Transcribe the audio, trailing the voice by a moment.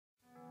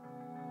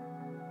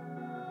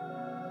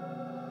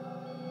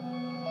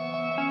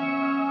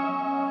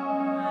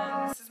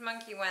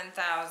Lucky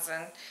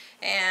 1000,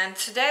 and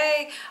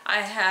today I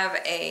have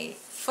a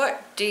foot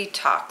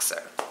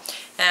detoxer.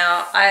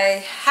 Now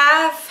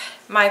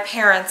my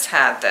parents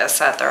had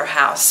this at their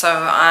house, so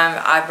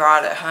I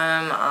brought it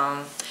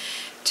home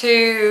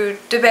to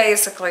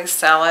basically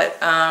sell it.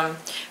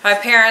 My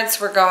parents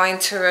were going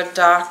to a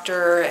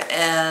doctor,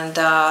 and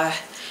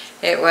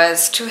it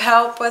was to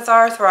help with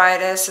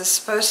arthritis. It's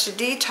supposed to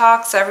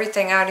detox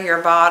everything out of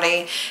your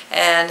body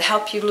and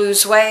help you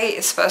lose weight.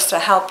 It's supposed to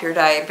help your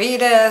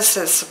diabetes.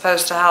 It's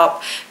supposed to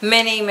help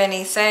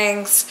many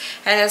things,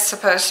 and it's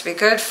supposed to be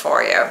good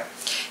for you.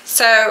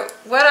 So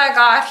what I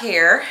got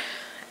here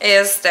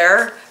is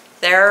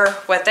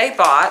what they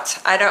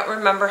bought. I don't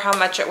remember how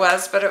much it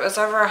was, but it was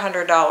over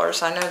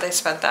 $100. I know they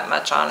spent that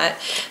much on it.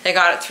 They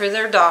got it through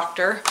their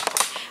doctor,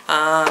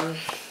 and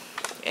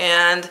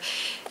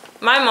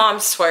my mom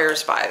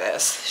swears by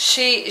this.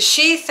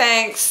 She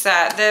thinks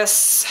that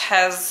this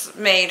has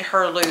made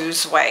her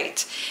lose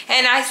weight,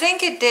 and I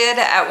think it did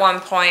at one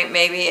point.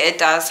 Maybe it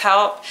does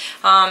help.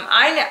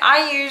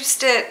 I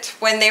used it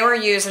when they were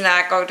using it.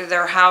 I go to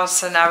their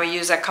house and I would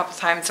use it a couple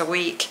times a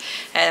week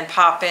and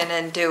pop in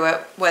and do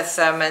it with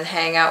them and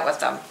hang out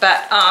with them.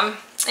 But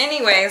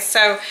anyway,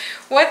 so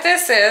what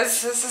this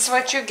is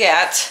what you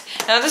get.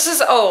 Now this is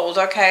old,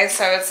 okay,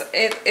 so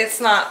it's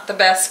not the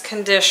best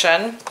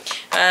condition.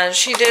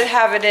 She did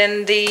have it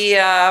in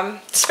the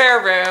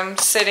spare room,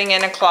 sitting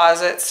in a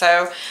closet,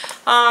 so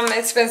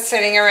it's been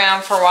sitting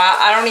around for a while.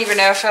 I don't even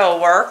know if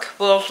it'll work.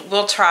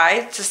 We'll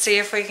try to see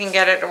if we can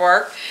get it to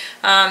work.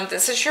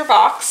 This is your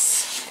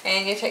box,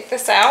 and you take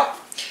this out.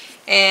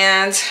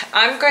 And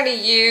I'm going to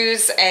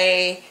use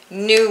a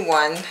new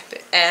one,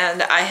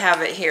 and I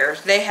have it here.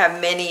 They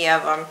have many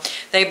of them.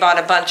 They bought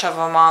a bunch of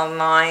them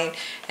online,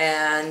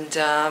 and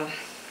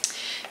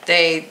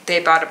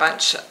they bought a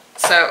bunch.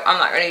 So I'm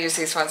not going to use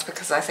these ones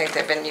because I think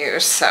they've been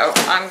used. So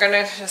I'm going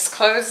to just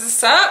close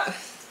this up.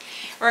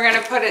 We're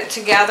going to put it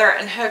together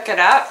and hook it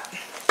up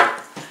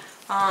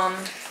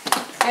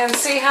and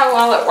see how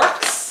well it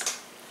works.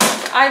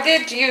 I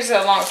did use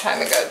it a long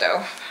time ago,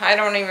 though. I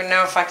don't even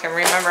know if I can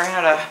remember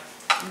how to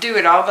do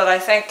it all, but I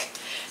think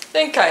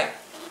I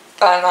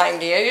got an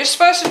idea. You're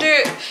supposed to do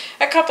it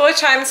a couple of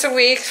times a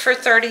week for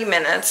 30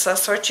 minutes.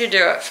 That's what you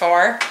do it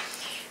for.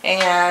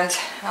 And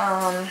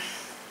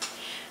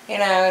you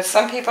know,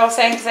 some people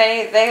think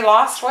they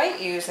lost weight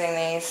using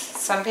these.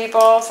 Some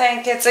people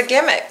think it's a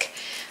gimmick.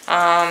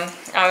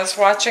 I was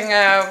watching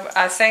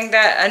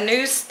a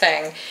news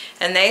thing,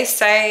 and they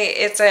say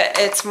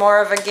it's more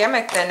of a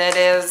gimmick than it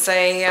is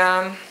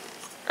a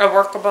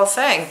workable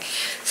thing.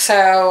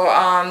 So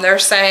they're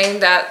saying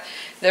that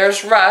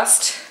there's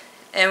rust,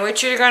 and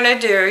what you're going to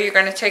do, you're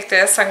going to take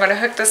this. I'm going to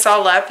hook this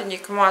all up, and you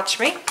can watch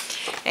me.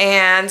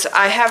 And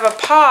I have a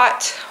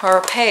pot or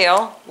a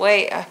pail,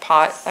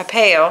 a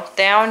pail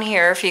down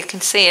here, if you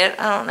can see it.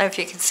 I don't know if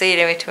you can see it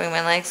in between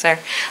my legs there.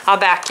 I'll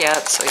back you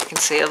up so you can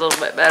see it a little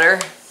bit better.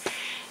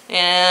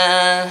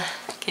 And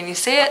can you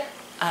see it?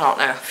 I don't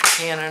know if you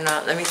can or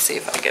not. Let me see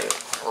if I can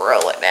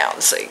roll it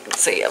down so you can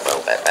see a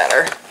little bit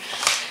better.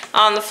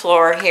 On the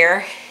floor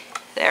here.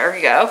 There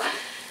we go.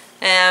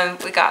 And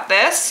we got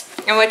this.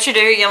 And what you do,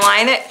 you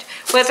line it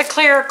with a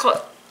clear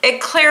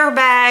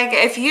bag.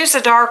 If you use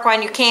a dark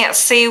one, you can't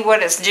see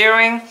what it's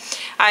doing.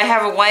 I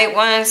have a white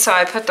one, so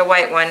I put the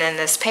white one in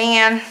this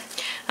pan.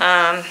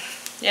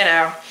 You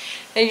know,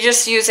 you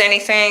just use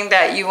anything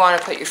that you want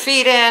to put your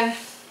feet in.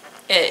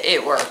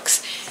 It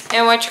works.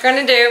 And what you're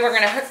going to do, we're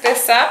going to hook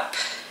this up.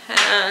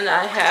 And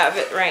I have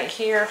it right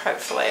here.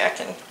 Hopefully I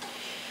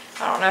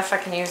don't know if I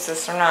can use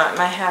this or not. I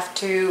might have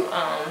to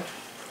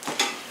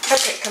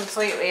hook it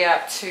completely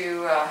up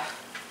to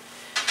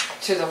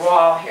the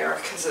wall here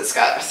because it's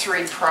got a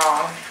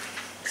 3-prong.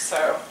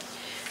 So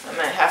I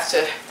might have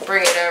to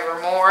bring it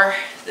over more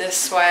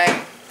this way.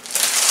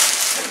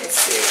 Let me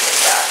see what we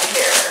got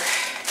here.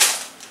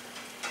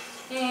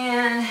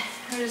 And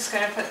I'm just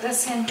going to put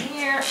this in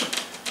here.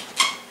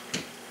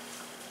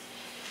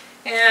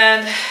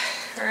 And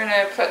we're going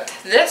to put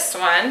this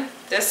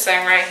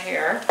thing right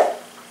here.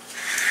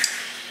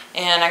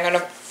 And I'm going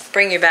to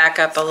bring you back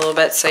up a little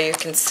bit so you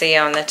can see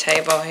on the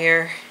table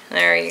here.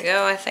 There you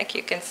go. I think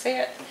you can see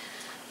it.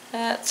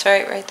 That's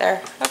right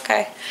there.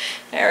 Okay.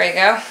 There we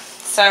go.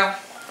 So,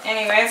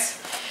 anyways,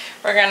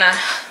 we're going to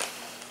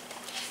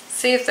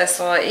see if this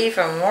will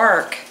even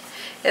work.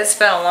 It's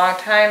been a long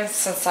time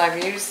since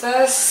I've used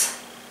this.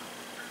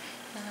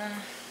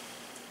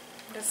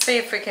 Let's see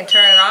if we can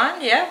turn it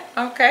on. Yeah,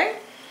 okay.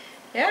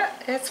 Yeah,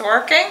 it's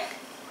working.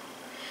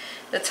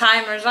 The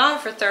timer's on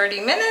for 30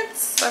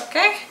 minutes.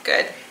 Okay,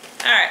 good.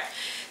 Alright,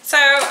 so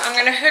I'm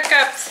going to hook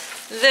up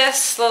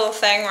this little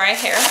thing right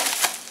here.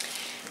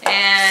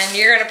 And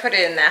you're going to put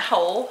it in that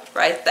hole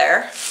right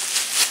there.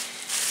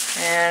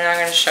 And I'm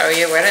going to show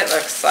you what it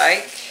looks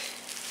like.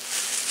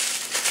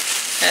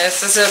 And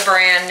this is a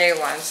brand new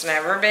one. It's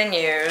never been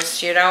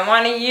used. You don't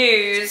want to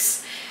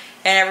use,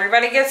 and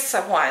everybody gets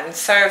one.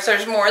 So if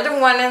there's more than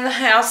one in the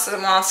house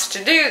that wants to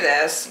do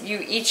this, you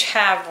each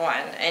have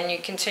one. And you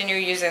continue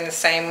using the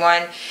same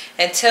one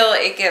until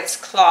it gets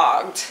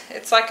clogged.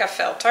 It's like a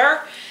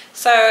filter.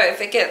 So if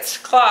it gets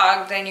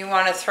clogged, then you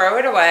want to throw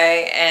it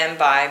away and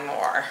buy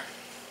more.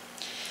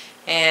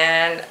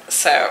 And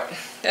so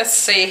let's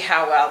see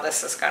how well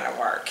this is going to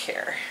work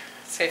here.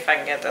 See if I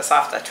can get this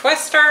off the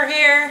twister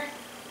here.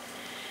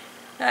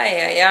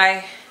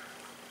 Yeah,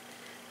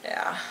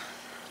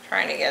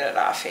 trying to get it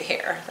off of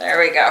here. There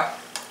we go.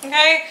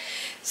 Okay,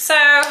 so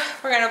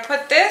we're going to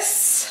put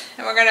this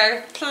and we're going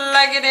to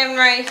plug it in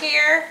right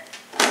here.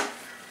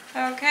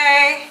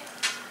 Okay,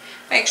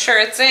 make sure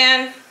it's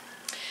in.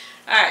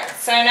 Alright,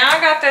 so now I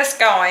got this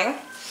going,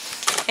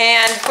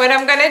 and what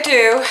I'm going to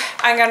do,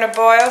 I'm going to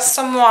boil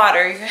some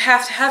water. You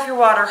have to have your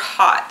water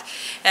hot,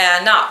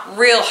 and not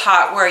real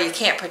hot where you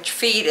can't put your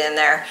feet in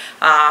there,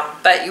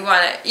 but you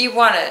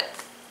want it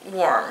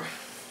warm.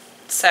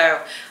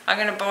 So I'm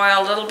going to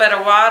boil a little bit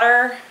of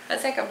water. I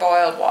think I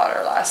boiled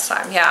water last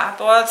time. Yeah, I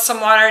boiled some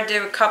water,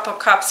 do a couple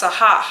cups of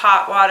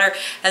hot water,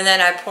 and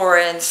then I pour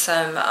in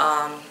some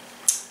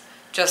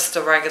just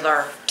the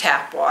regular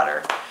tap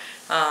water.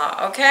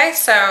 Okay,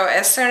 so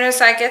as soon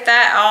as I get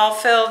that all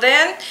filled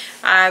in,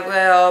 I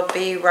will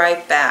be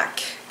right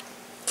back.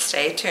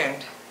 Stay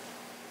tuned.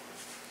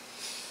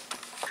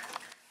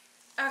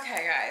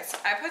 Okay guys,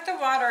 I put the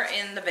water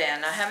in the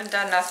bin. I haven't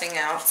done nothing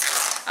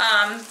else.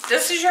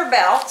 This is your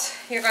belt.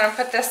 You're going to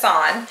put this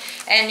on,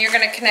 and you're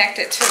going to connect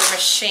it to the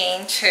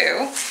machine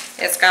too.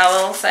 It's got a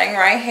little thing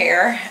right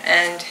here,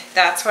 and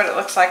that's what it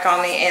looks like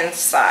on the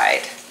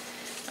inside.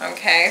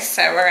 Okay,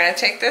 so we're going to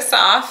take this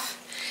off,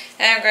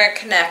 and I'm going to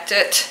connect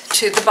it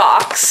to the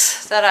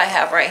box that I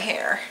have right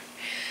here.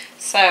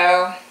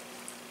 So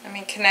let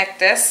me connect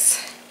this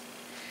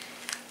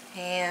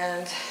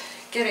and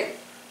get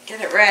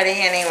it ready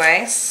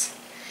anyways.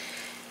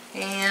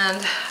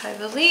 And I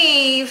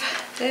believe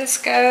this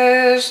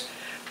goes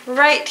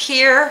right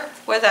here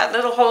where that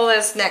little hole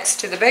is next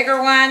to the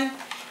bigger one,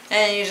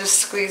 and you just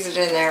squeeze it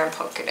in there and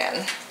poke it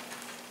in,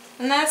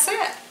 and that's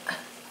it.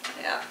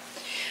 Yeah.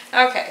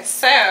 Okay,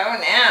 so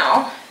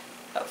now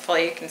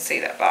hopefully you can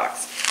see that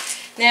box.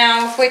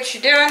 Now what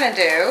you're going to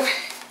do,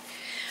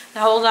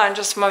 now hold on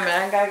just a moment,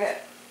 I gotta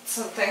get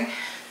something.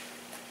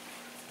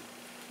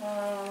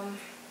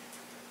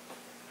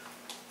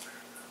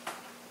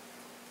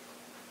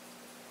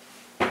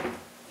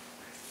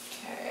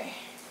 Okay,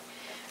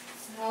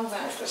 hold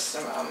on just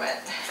a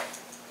moment.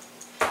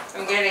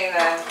 I'm getting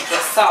the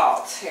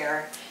salt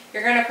here.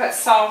 You're going to put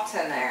salt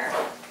in there.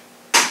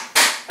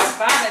 I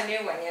bought a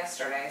new one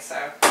yesterday,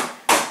 so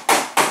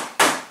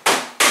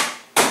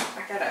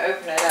I gotta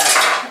open it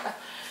up.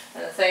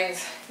 And the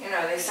things, you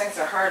know, these things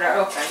are hard to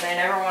open. They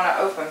never want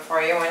to open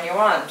for you when you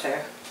want them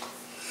to.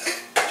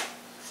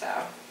 So,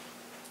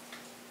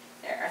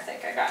 there, I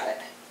think I got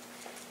it.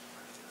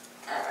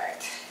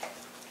 Alright.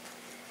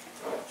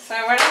 So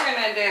what I'm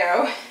going to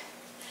do,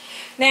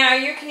 now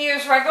you can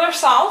use regular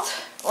salt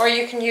or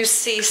you can use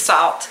sea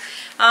salt.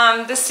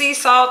 The sea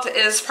salt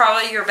is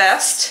probably your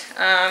best.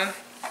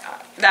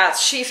 That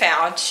she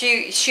found.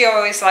 She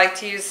always liked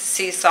to use the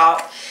sea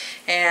salt.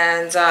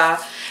 And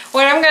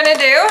what I'm going to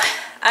do,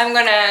 I'm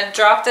going to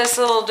drop this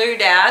little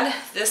doodad,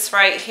 this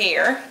right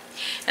here,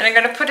 and I'm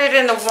going to put it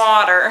in the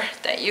water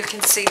that you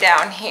can see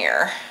down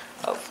here.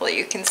 Hopefully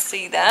you can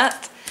see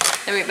that.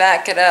 Let me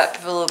back it up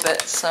a little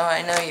bit so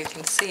I know you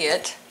can see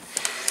it.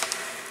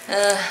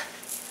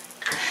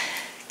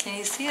 Can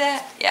you see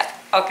that? Yeah,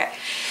 okay.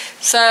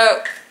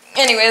 So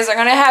anyways, I'm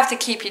going to have to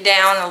keep you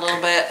down a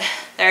little bit.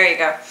 There you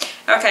go.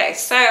 Okay,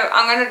 so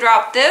I'm going to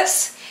drop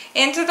this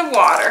into the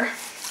water.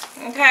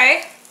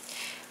 Okay,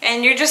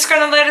 and you're just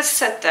going to let it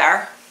sit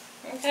there.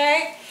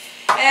 Okay,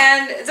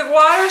 and the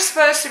water is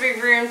supposed to be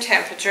room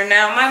temperature.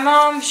 Now my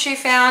mom, she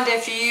found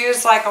if you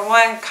use like a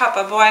 1 cup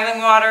of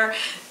boiling water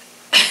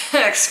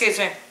excuse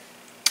me,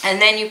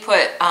 and then you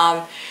put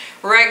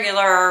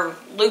regular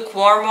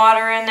lukewarm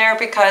water in there,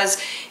 because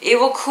it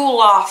will cool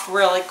off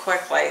really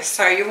quickly.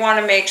 So you want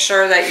to make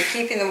sure that you're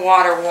keeping the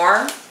water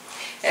warm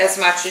as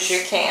much as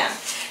you can.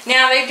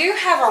 Now they do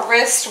have a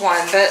wrist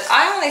one, but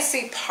I only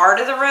see part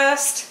of the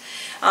wrist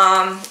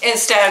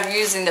instead of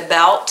using the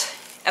belt,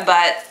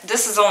 but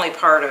this is only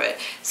part of it.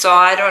 So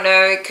I don't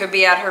know, it could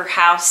be at her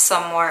house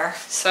somewhere.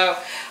 So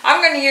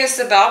I'm going to use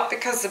the belt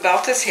because the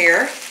belt is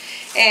here.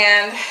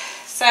 And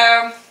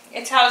so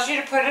it tells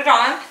you to put it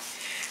on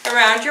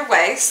around your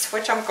waist,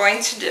 which I'm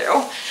going to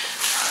do.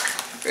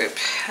 Oop,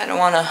 I don't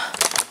want to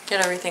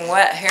get everything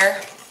wet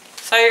here.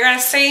 So you're going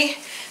to see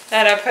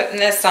that I'm putting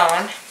this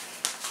on.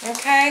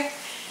 Okay,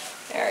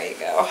 there you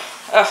go.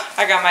 Oh,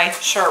 I got my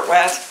shirt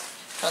wet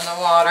from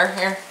the water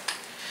here.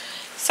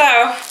 So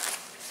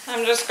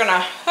I'm just going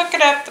to hook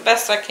it up the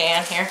best I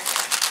can here.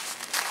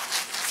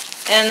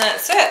 And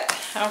that's it.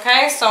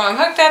 Okay, so I'm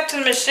hooked up to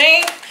the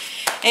machine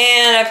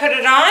and I put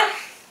it on.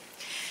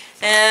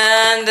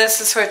 And this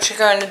is what you're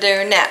going to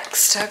do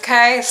next.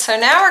 Okay, so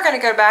now we're going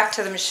to go back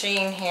to the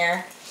machine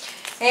here.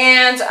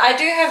 And I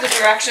do have the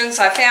directions.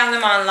 I found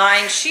them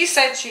online. She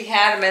said she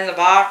had them in the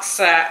box.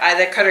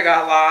 They could have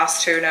got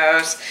lost, who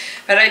knows.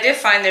 But I did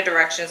find the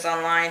directions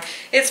online.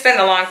 It's been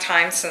a long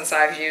time since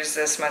I've used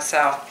this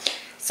myself.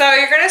 So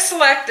you're going to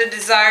select the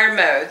desired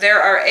mode.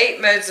 There are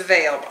 8 modes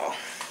available.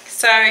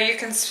 So you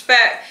can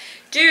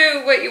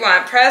do what you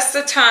want. Press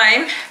the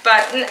time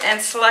button and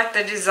select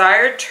the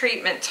desired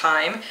treatment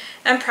time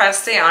and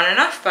press the on and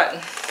off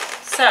button.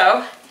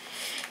 So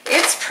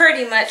it's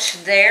pretty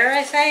much there,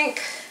 I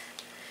think.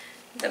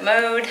 The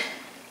mode.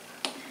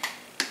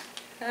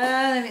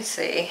 Let me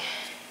see.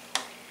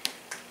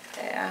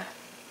 Yeah.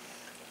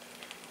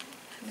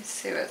 Let me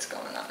see what's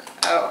going on.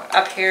 Oh,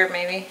 up here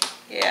maybe.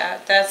 Yeah,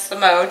 that's the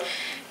mode.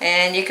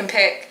 And you can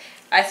pick,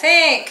 I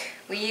think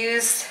we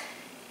used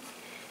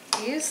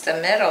the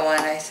middle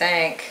one, I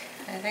think.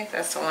 I think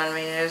that's the one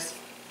we used.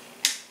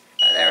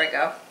 Oh, there we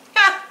go.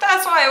 Ha,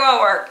 that's why it won't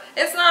work.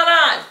 It's not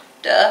on.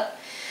 Duh.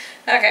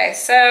 Okay,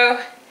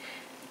 so,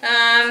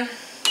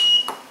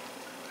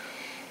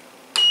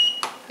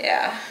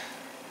 yeah,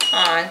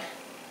 on.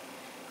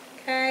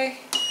 Okay.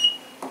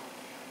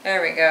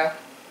 There we go.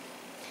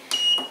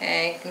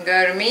 And you can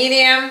go to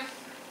medium.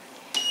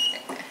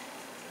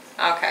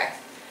 Okay.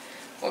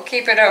 We'll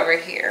keep it over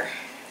here.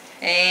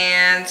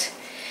 And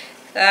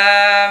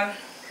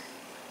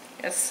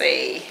let's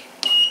see.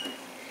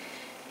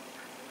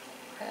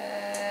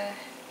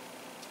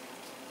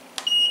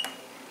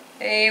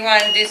 You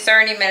want to do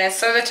 30 minutes.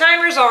 So the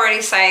timer's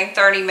already saying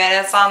 30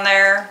 minutes on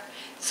there.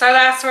 So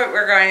that's what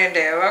we're going to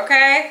do,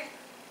 okay?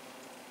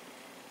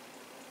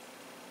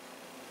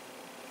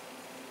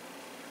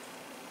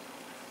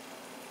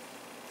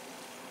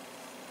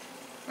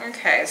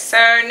 Okay,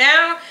 so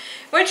now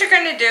what you're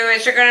going to do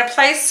is you're going to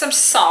place some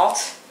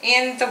salt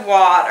in the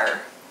water,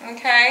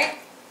 okay?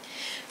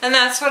 And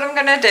that's what I'm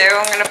going to do.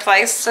 I'm going to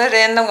place it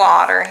in the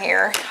water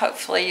here.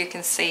 Hopefully you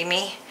can see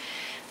me.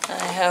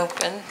 I'm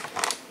hoping.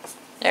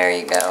 There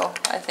you go.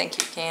 I think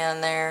you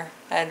can there.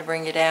 I had to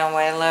bring you down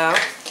way low.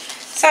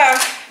 So,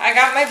 I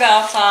got my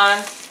belt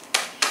on.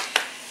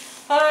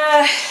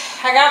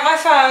 I got my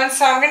phone,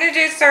 so I'm going to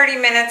do 30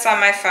 minutes on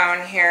my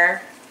phone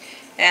here.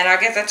 And I'll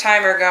get the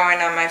timer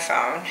going on my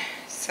phone,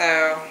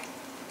 so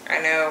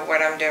I know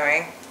what I'm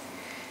doing.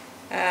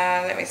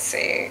 Let me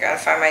see, I gotta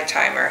find my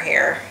timer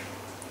here.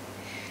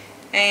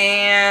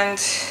 And,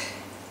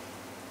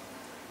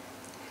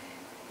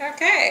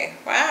 okay,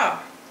 wow,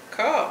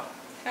 cool.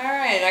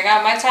 Alright, I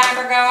got my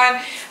timer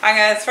going. I'm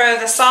gonna throw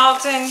the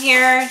salt in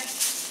here.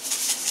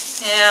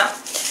 Yeah,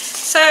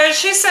 so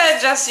she said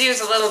just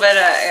use a little bit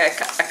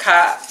of a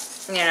cup,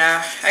 you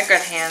know, a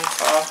good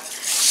handful.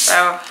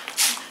 So,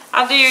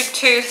 I'll do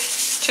two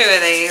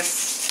of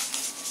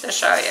these to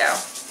show you.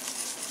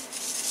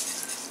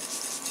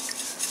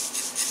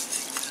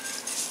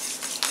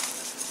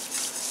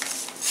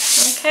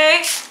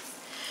 Okay,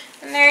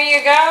 and there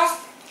you go.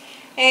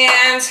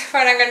 And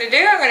what I'm going to do,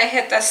 I'm going to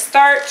hit the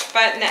start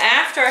button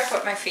after I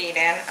put my feet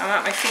in. I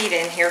want my feet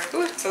in here.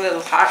 Ooh, it's a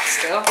little hot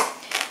still.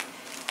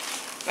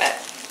 But,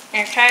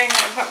 okay, I'm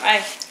going to put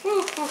my,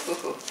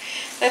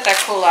 let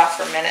that cool off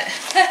for a minute.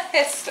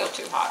 It's still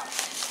too hot.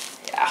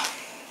 Yeah.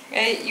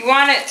 You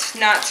want it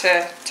not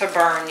to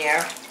burn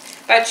you,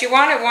 but you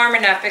want it warm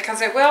enough because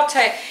it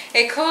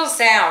cools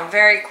down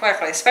very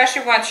quickly,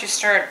 especially once you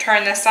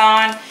turn this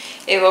on,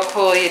 it will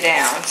cool you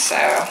down. So,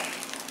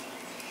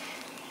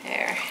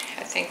 there,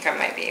 I think I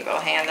might be able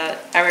to handle it.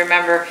 I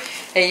remember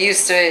it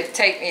used to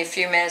take me a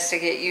few minutes to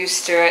get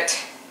used to it,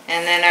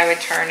 and then I would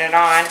turn it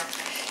on.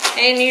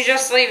 And you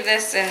just leave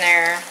this in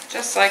there,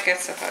 just like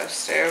it's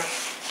supposed to.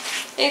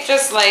 It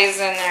just lays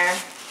in there.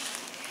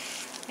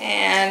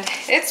 And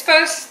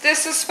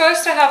this is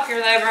supposed to help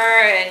your liver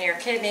and your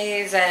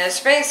kidneys, and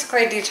it's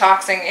basically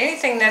detoxing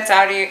anything that's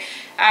out of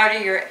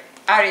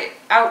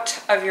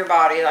your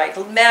body, like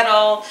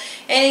metal,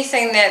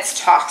 anything that's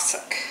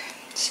toxic.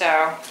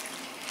 So,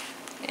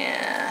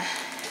 yeah,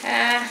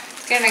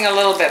 it's getting a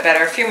little bit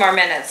better. A few more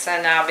minutes,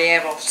 and I'll be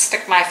able to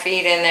stick my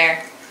feet in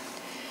there.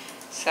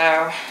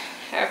 So,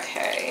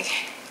 okay,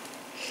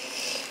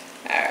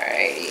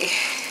 alrighty.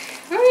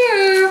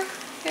 Woo!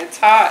 It's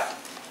hot.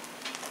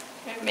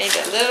 It made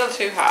it a little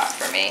too hot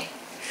for me.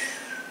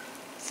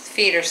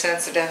 Feet are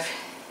sensitive.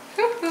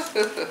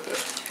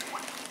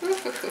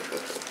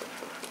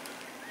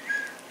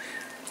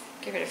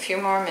 Give it a few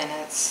more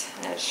minutes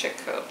and it should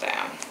cool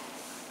down.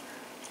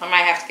 I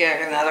might have to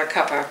get another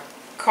cup of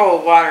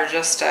cold water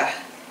just to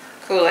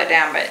cool it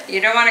down, but you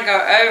don't want to go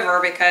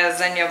over because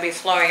then you'll be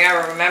flowing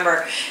over.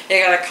 Remember, you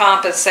got to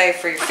compensate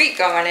for your feet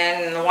going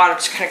in and the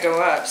water's going to go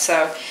up,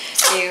 so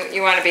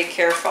you want to be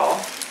careful.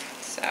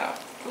 So,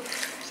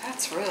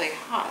 that's really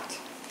hot.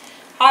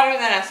 Hotter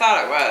than I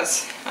thought it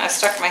was. I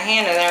stuck my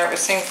hand in there, it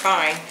seemed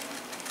fine.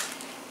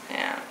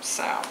 Yeah,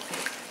 so.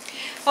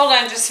 Hold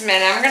on just a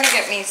minute. I'm going to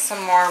get me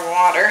some more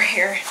water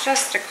here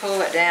just to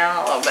cool it down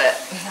a little bit.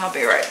 I'll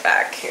be right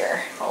back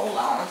here. Hold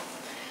on.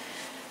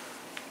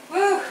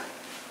 Woo!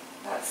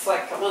 That's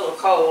like a little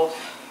cold.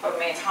 But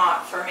made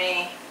hot for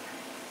me.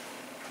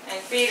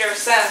 And feet are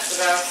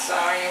sensitive, so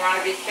you want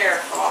to be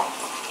careful.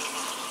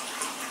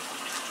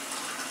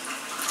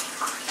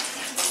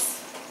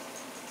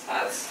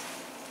 Let's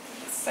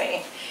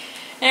see.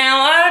 Now,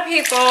 a lot of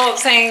people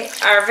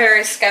are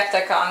very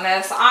skeptic on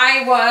this.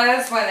 I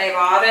was when they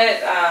bought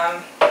it.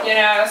 You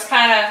know, it's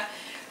kind of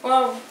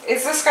well,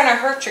 is this going to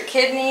hurt your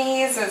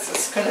kidneys? Is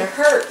this going to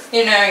hurt,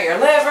 you know, your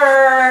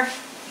liver?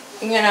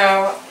 You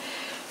know,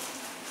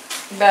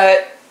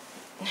 but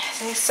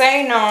they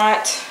say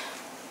not.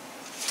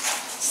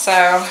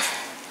 So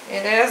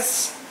it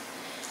is,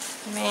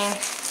 I mean,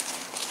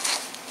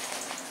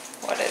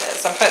 what it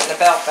is. I'm putting the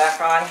belt back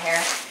on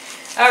here.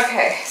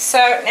 Okay,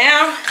 so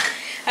now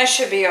I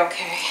should be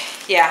okay.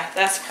 Yeah,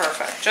 that's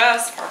perfect,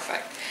 just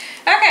perfect.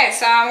 Okay,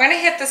 so I'm going to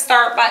hit the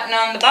start button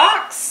on the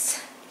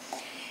box.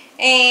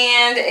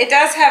 And it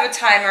does have a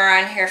timer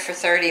on here for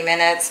 30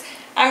 minutes.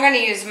 I'm going to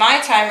use my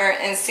timer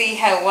and see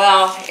how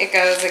well it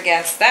goes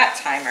against that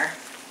timer.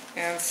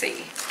 You'll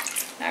see.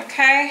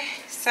 Okay,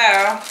 so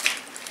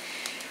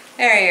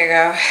there you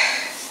go.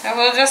 So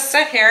we'll just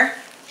sit here.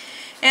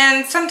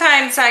 And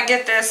sometimes I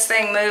get this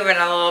thing moving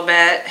a little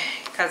bit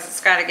because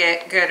it's got to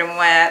get good and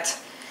wet.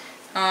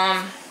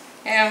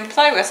 And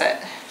play with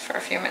it for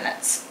a few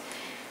minutes.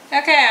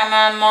 Okay, I'm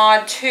on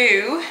mod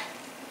 2.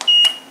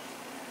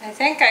 I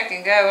think I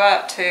can go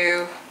up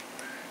to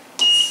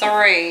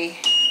 3.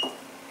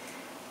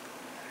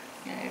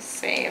 Let's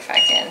see if I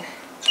can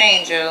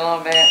change it a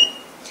little bit.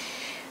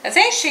 I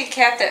think she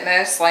kept it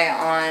mostly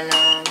on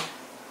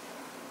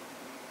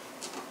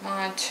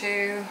mod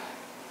 2.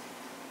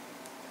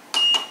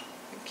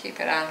 Keep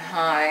it on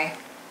high.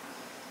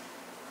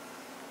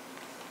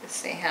 Let's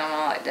see how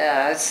well it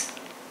does.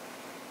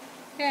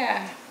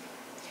 Yeah.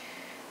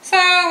 So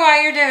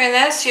while you're doing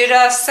this, you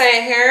just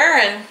sit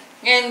here and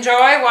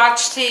enjoy,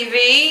 watch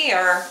TV,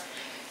 or,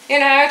 you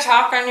know,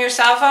 talk on your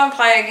cell phone,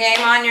 play a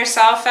game on your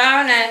cell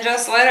phone, and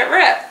just let it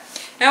rip.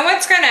 Now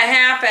what's going to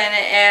happen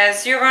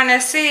is you're going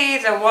to see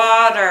the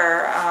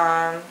water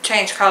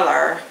change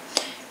color,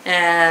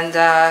 and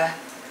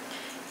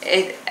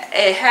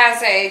it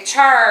has a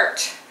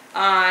chart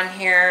on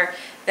here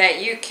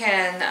that you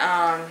can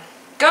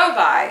go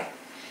by.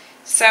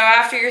 So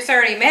after your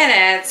 30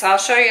 minutes, I'll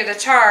show you the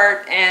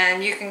chart,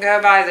 and you can go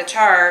by the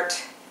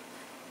chart.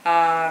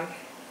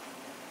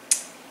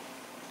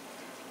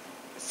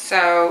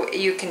 So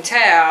you can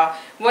tell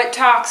what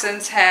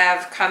toxins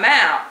have come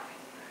out.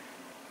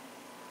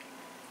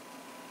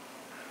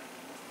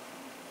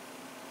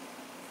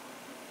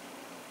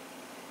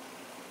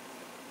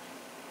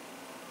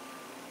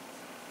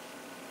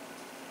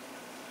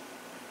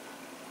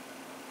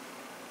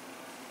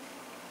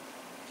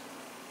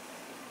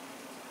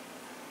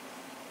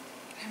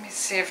 Let me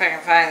see if I can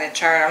find the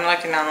chart. I'm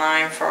looking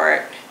online for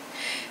it.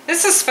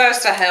 This is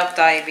supposed to help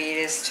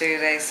diabetes too,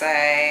 they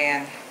say,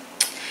 and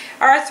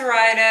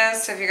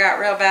arthritis, if you got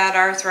real bad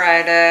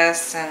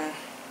arthritis, and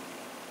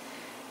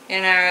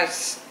you know,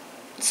 it's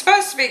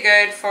supposed to be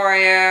good for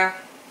you.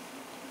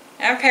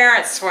 And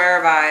parents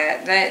swear by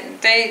it.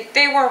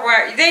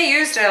 They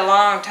used it a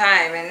long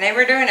time, and they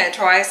were doing it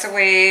twice a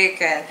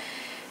week, and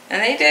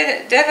they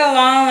did a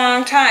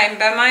long time.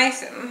 But my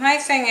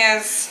thing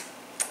is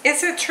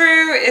it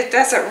true?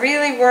 Does it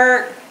really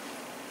work?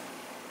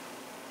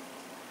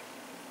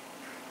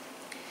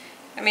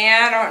 I mean,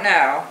 I don't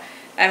know.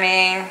 I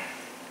mean,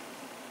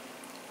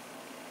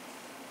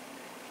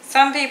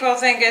 some people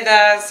think it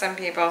does, some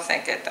people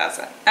think it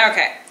doesn't.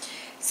 Okay,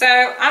 so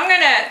I'm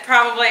going to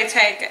probably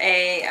take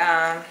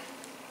a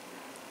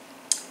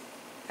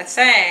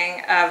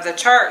thing of the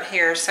chart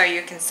here so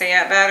you can see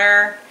it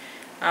better.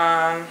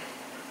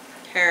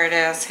 Here it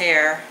is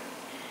here.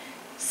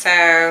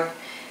 So,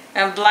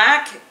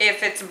 black,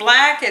 if it's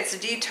black, it's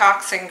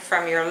detoxing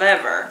from your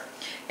liver.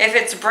 If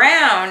it's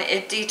brown,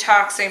 it's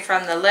detoxing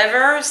from the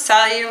liver,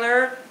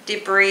 cellular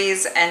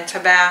debris, and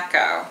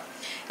tobacco.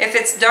 If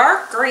it's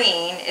dark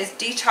green, it's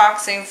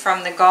detoxing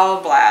from the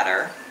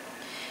gallbladder.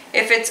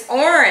 If it's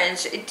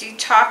orange, it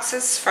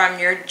detoxes from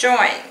your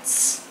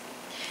joints.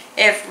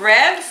 If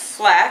red,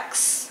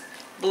 flecks,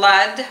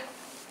 blood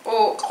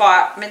or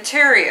clot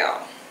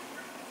material.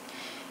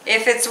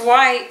 If it's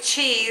white,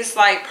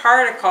 cheese-like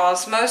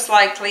particles, most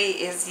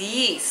likely is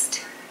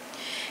yeast.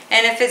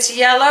 And if it's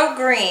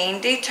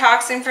yellow-green,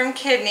 detoxing from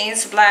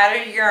kidneys,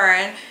 bladder,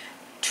 urine,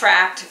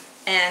 tract,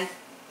 and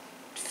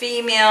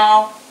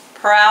female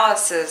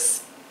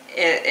paralysis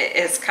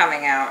is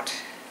coming out.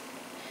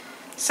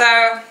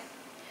 So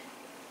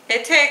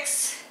it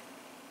takes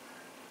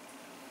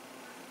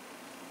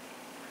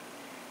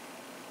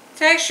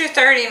you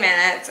 30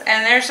 minutes,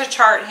 and there's a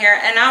chart here,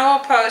 and I will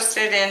post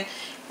it in.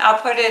 I'll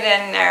put it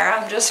in there.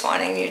 I'm just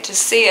wanting you to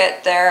see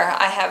it there.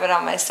 I have it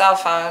on my cell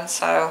phone,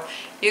 so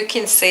you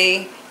can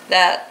see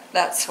that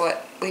that's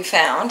what we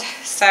found.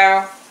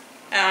 So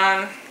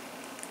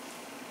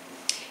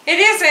it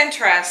is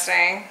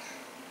interesting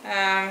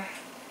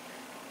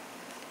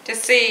to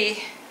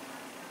see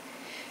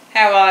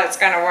how well it's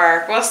going to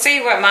work. We'll see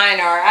what mine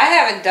are. I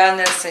haven't done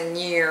this in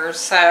years,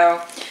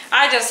 so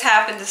I just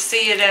happened to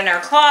see it in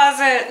her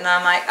closet, and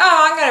I'm like,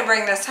 oh, I'm going to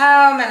bring this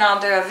home and I'll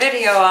do a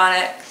video on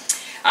it.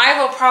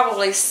 I will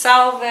probably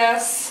sell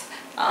this.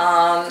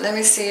 Let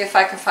me see if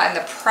I can find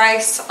the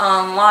price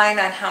online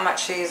on how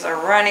much these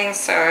are running.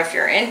 So if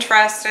you're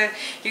interested,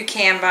 you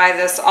can buy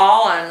this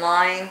all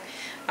online.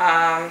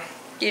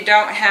 You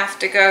don't have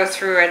to go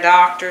through a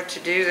doctor to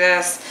do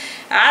this.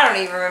 I don't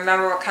even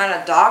remember what kind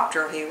of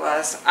doctor he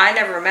was. I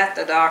never met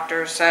the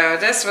doctor, so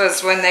this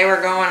was when they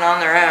were going on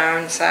their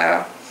own,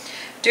 so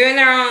doing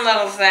their own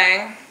little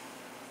thing.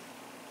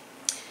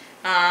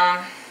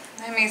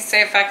 Let me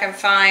see if I can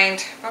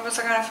find, what was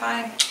I going to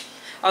find?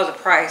 Oh, the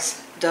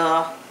price.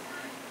 Duh.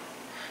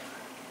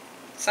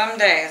 Some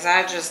days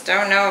I just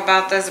don't know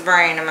about this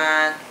brain of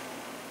mine.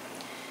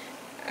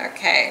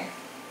 Okay,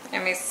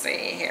 let me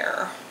see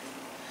here.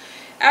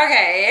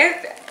 Okay,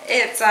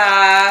 it's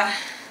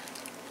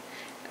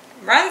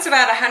runs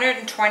about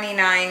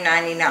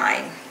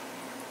 $129.99,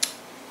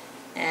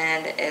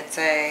 and it's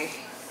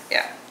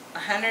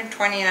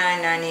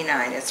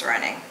 $129.99 it's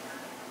running.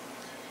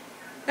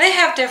 They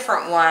have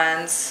different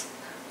ones.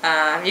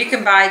 You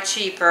can buy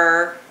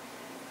cheaper.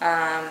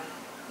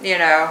 You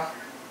know,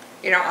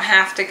 you don't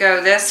have to go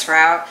this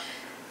route.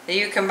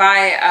 You can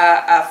buy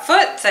a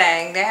foot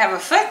thing. They have a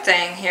foot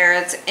thing here.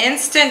 It's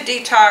Instant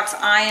Detox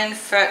Iron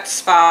Foot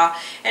Spa,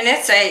 and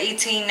it's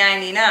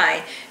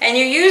 $18.99. And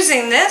you're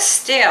using this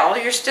still.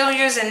 You're still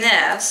using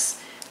this,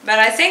 but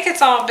I think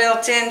it's all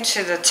built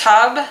into the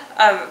tub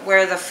of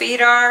where the feet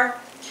are.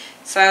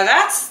 So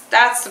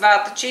that's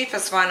about the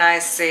cheapest one I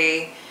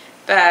see.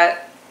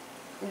 But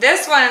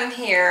this one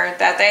here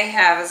that they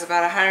have is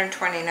about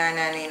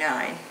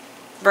 $129.99,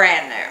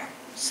 brand new.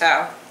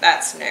 So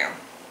that's new.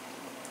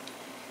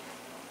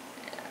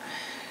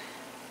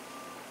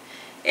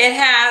 It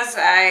has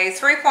a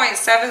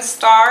 3.7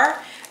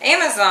 star.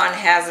 Amazon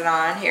has it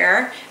on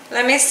here.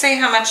 Let me see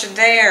how much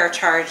they are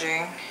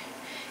charging.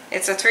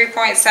 It's a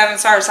 3.7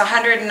 star. It's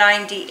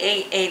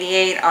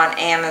 $198.88 on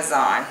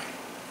Amazon.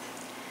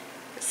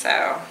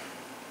 So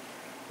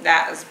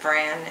that is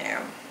brand new.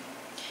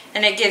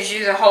 And it gives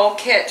you the whole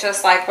kit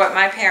just like what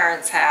my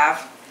parents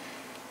have.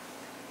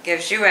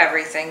 Gives you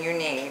everything you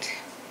need.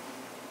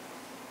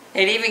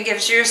 It even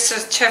gives you a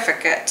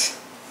certificate.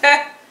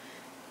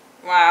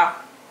 Wow.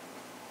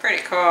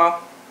 Pretty cool.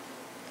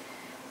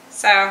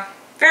 So,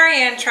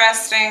 very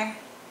interesting.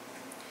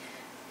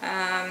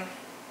 A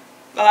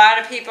lot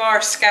of people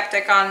are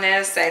skeptic on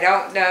this. They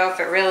don't know if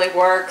it really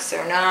works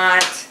or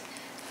not.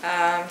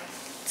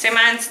 See,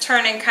 mine's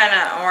turning kind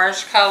of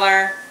orange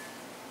color.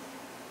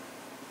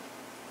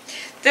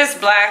 This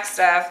black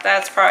stuff,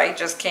 that's probably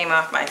just came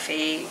off my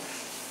feet.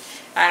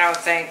 I don't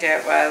think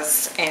it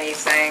was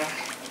anything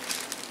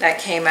that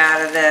came out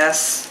of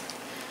this.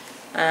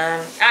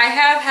 I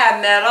have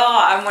had metal.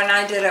 When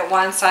I did it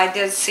once, I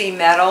did see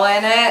metal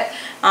in it.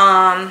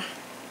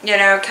 You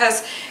know,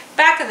 because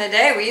back in the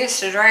day, we used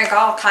to drink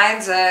all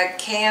kinds of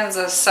cans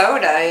of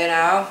soda, you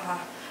know.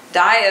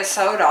 Diet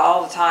soda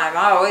all the time.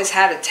 I always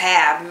had a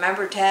Tab.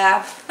 Remember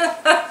Tab?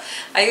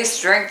 I used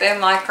to drink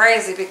them like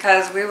crazy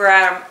because we were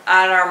at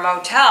our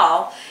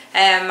motel,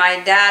 and my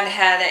dad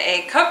had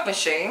a Coke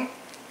machine,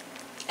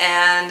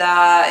 and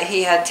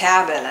he had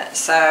Tab in it,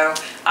 so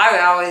I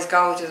would always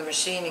go to the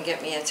machine and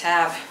get me a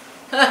Tab.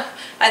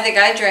 I think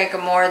I drank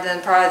them more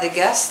than probably the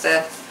guests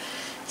did.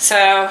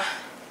 So,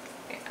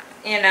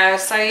 you know,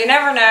 so you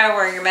never know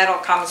where your metal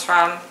comes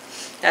from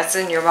that's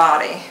in your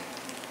body.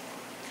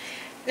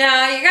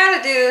 Now, you got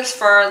to do this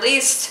for at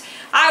least,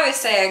 I would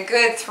say, a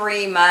good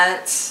 3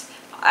 months,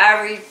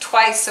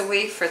 twice a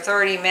week for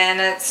 30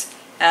 minutes.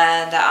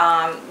 And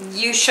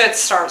you should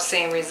start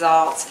seeing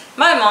results.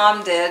 My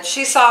mom did.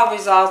 She saw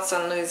results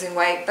on losing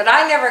weight, but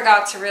I never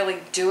got to really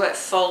do it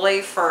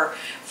fully for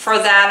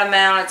that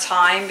amount of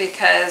time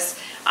because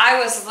I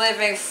was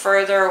living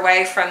further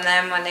away from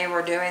them when they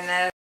were doing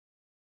this.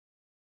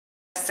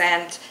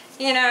 And,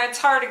 you know, it's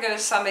hard to go to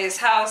somebody's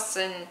house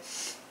and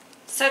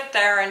sit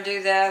there and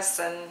do this.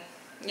 And,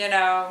 you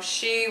know,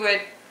 she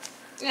would,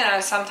 you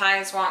know,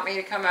 sometimes want me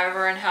to come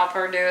over and help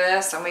her do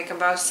this, and we can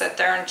both sit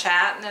there and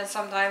chat, and then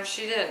sometimes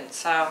she didn't.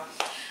 So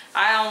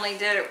I only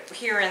did it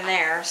here and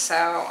there.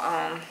 So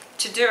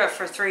to do it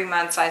for 3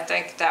 months, I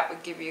think that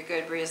would give you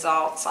good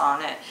results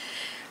on it.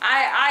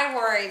 I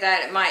worry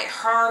that it might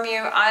harm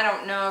you. I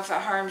don't know if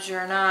it harms you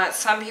or not.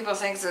 Some people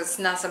think it's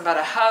nothing but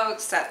a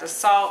hoax, that the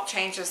salt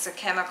changes the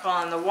chemical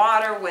in the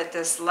water with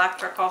this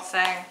electrical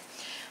thing.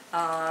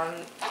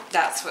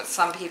 That's what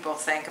some people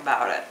think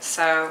about it.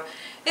 So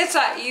it's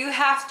like you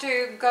have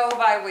to go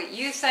by what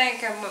you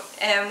think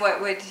and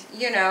what would,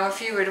 you know,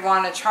 if you would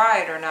want to try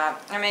it or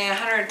not. I mean,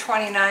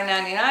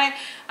 $129.99,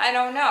 I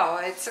don't know.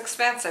 It's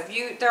expensive.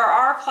 There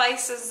are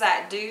places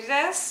that do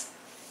this,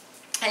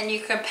 and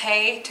you can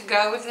pay to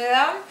go with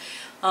them.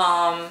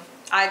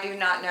 I do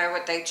not know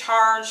what they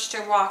charge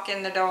to walk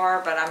in the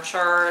door, but I'm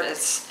sure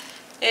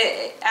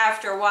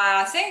after a while.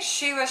 I think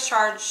she was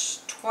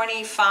charged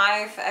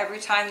 $25 every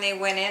time they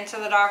went into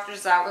the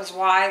doctor's. That was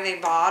why they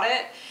bought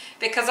it,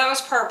 because that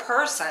was per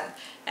person,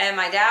 and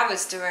my dad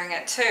was doing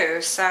it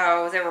too,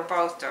 so they were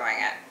both doing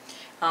it.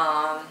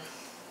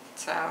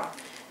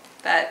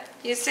 But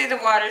you see the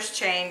water's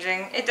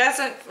changing. It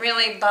doesn't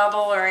really bubble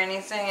or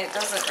anything. It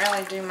doesn't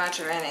really do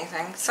much of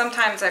anything.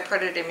 Sometimes I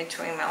put it in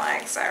between my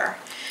legs there.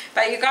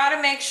 But you got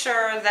to make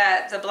sure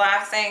that the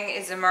black thing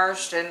is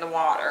immersed in the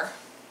water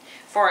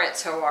for it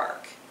to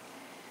work.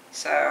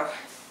 So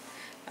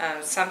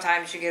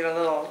Sometimes you get a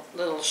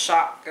little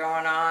shock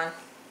going on.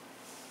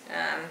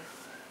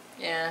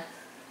 Yeah,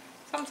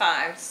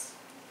 sometimes,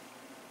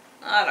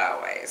 not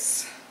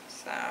always.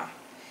 So.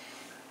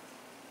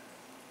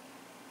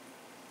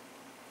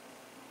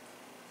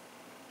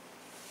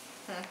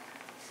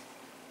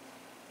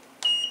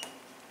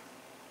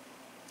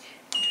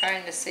 I'm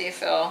trying to see if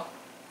he'll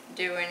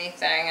do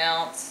anything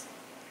else.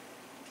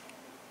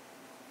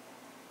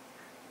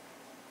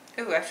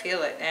 Ooh, I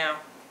feel it now.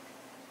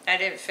 I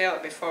didn't feel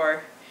it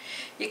before.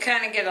 You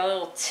kind of get a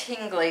little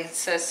tingly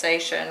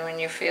sensation when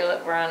you feel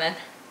it running.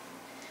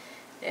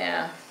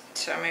 Yeah,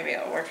 so maybe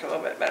it'll work a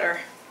little bit better.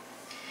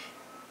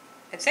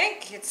 I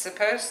think it's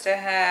supposed to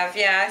have,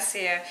 yeah, I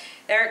see it.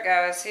 There it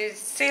goes. You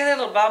see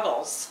little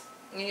bubbles.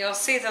 You'll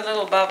see the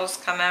little bubbles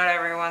come out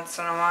every once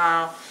in a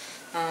while.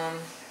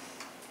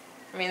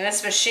 I mean,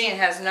 this machine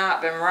has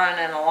not been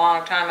running in a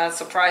long time. I'm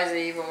surprised it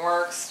even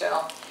works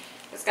still.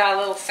 It's got a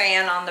little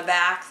fan on the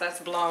back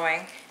that's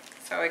blowing,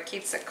 so it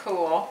keeps it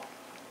cool.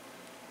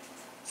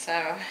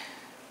 So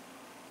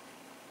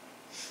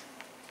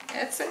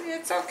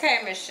it's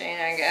okay machine,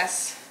 I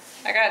guess.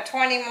 I got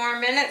 20 more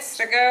minutes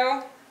to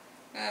go,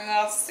 and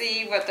I'll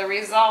see what the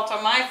result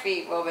of my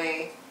feet will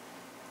be.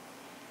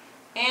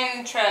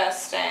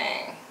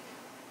 Interesting.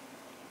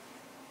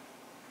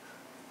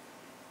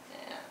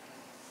 Yeah,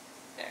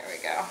 there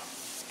we go.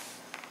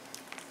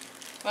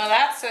 Well,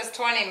 that says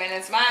 20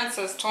 minutes. Mine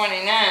says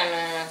 29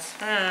 minutes.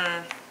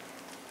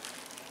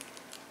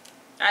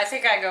 I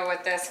think I go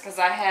with this because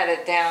I had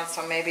it down,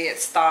 so maybe it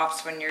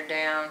stops when you're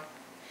down.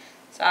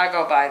 So I'll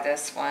go by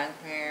this one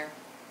here.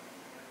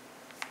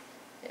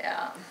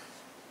 Yeah.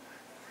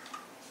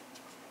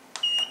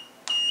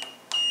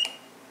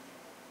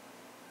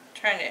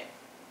 Trying to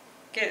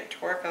get it to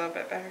work a little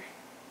bit better.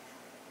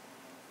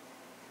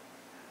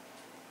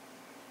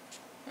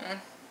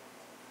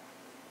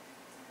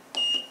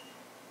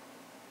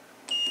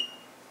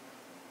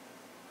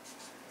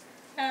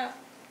 Oh.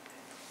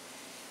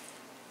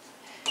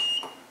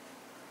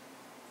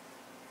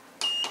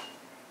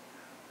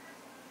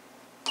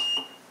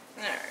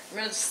 Alright,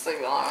 we'll just leave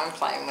it alone. I'm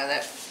playing with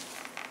it.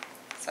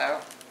 So,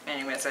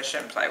 anyways, I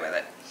shouldn't play with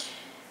it.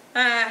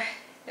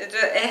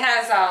 It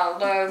has a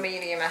low,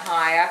 medium, and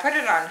high. I put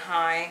it on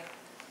high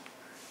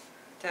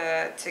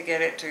to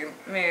get it to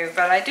move,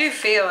 but I do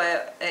feel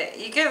it.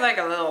 You get like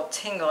a little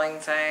tingling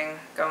thing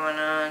going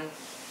on.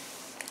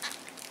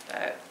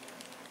 But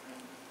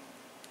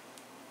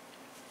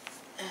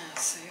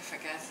let's see if I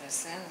got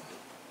this in.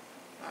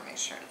 I'll make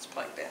sure it's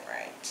plugged in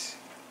right.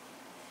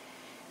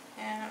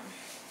 Yeah.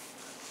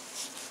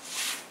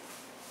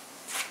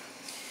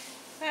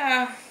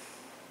 Oh.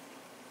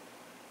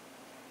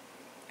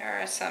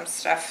 There is some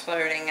stuff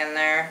floating in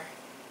there.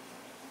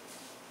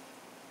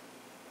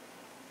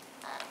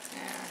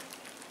 Yeah.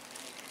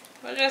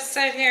 We'll just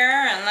sit here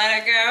and let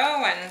it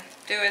go and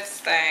do its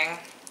thing.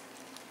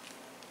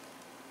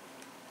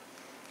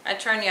 I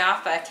turn you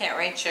off, but I can't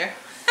reach you.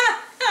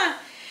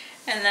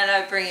 And then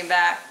I bring you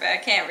back, but I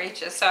can't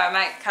reach you, so I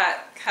might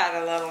cut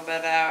a little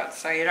bit out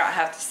so you don't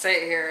have to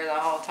sit here the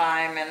whole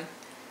time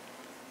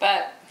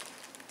but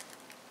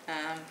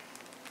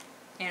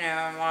you know,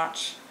 and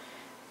watch.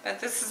 But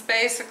this is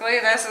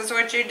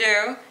what you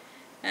do,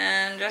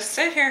 and just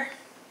sit here.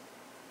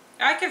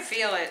 I can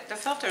feel it. The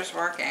filter's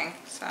working,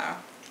 so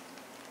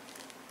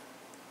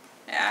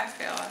yeah, I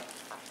feel it.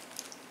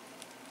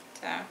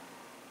 So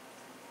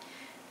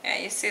yeah,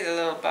 you see the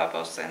little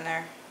bubbles in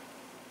there.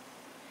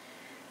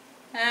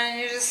 And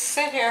you just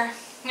sit here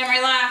and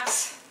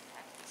relax.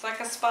 It's like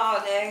a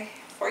spa day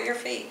for your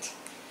feet.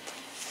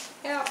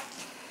 Yep.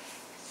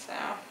 So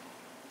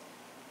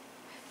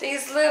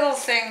these little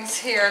things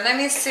here, let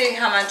me see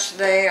how much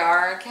they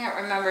are. I can't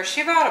remember.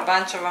 She bought a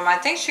bunch of them. I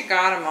think she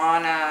got them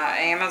on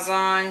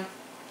Amazon.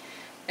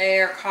 They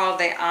are called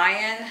the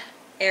Iron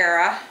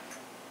Era.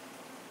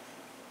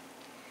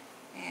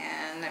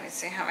 And let me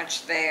see how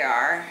much they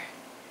are.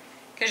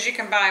 Because you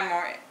can buy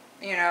more,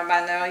 you know,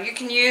 by the, you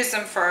can use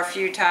them for a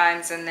few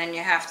times and then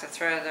you have to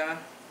throw them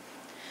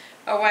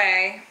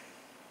away.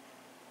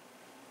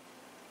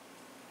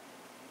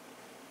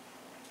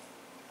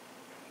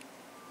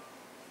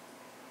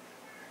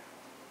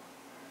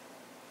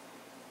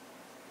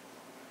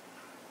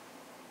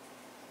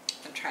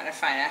 I'm trying to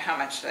find out how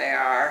much they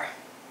are.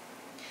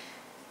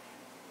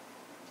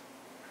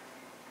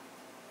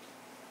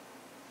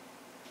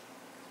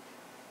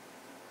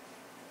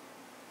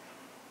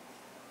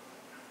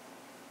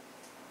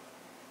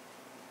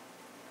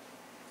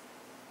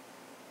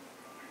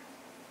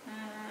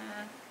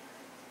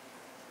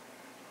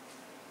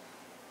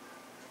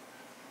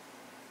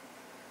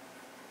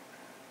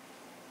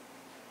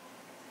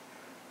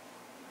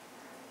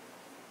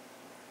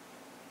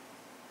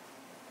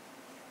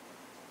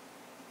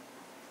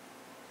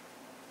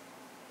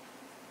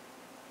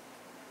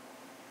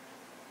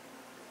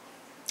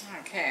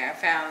 Okay, I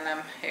found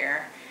them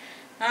here.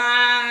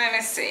 Let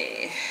me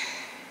see.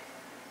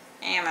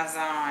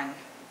 Amazon.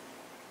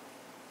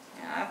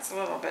 Yeah, that's a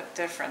little bit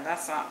different.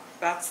 That's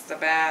the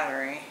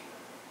battery.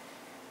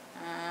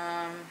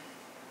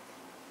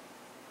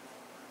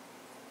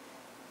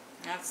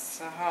 That's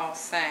the whole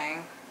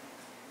thing.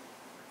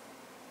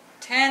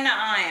 10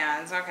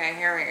 ions. Okay,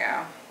 here we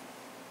go.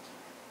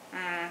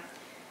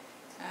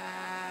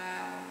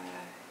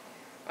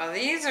 Well,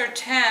 these are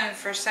 10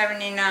 for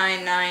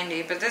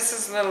 $79.90, but this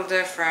is a little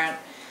different.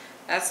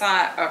 That's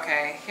not,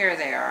 okay, here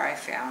they are, I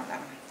found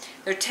them.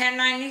 They're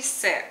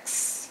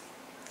 $10.96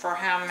 for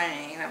how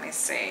many? Let me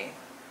see.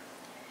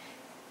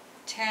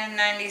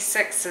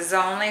 $10.96 is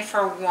only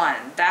for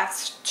one.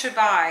 That's to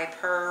buy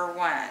per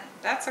one.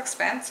 That's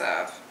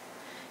expensive.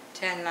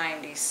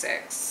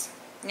 $10.96.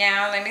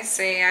 Now, let me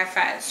see. I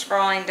find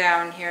scrolling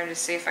down here to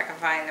see if I can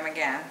find them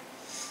again.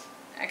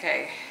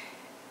 Okay.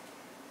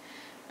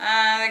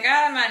 They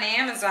got them on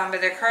Amazon, but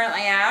they're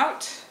currently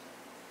out.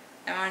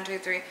 And 1, 2,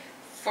 3,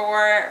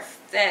 4.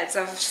 It's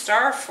a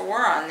star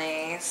 4 on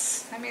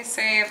these. Let me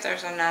see if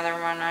there's another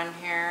one on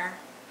here.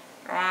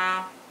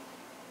 Wow.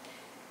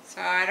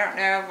 So I don't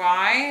know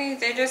why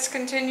they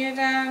discontinued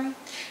them.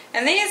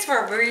 And these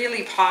were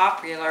really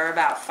popular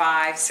about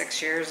 5,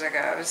 6 years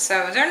ago.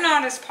 So they're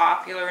not as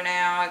popular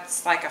now.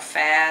 It's like a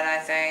fad,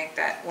 I think,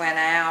 that went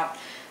out.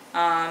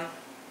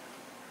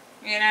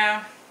 You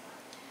know.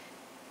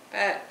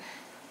 But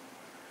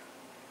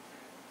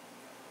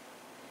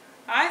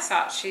I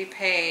thought she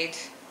paid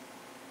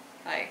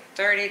like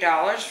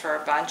 $30 for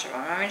a bunch of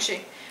them. I mean,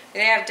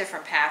 they have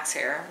different packs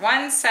here.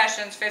 One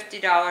session's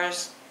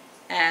 $50.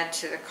 Add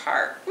to the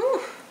cart.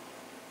 Whew.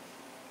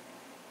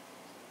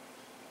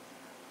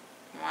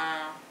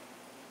 Wow.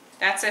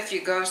 That's if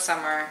you go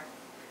somewhere.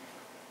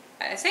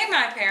 I think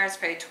my parents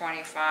paid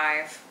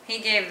 $25. He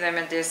gave them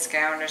a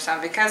discount or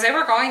something because they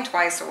were going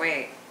twice a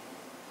week.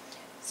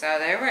 So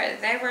they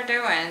were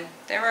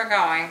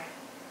going.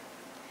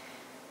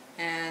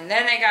 And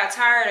then they got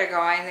tired of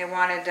going. They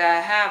wanted to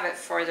have it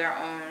for their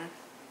own.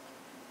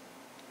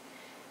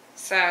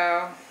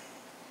 So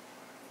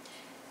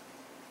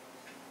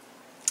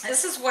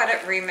this is what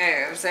it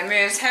removes. It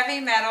removes heavy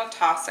metal,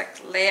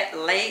 toxic,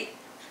 lactic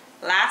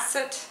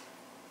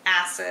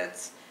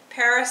acids,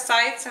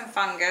 parasites and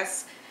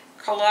fungus,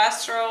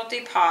 cholesterol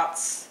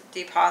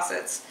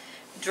deposits,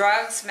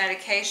 drugs,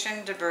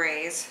 medication,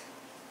 debris,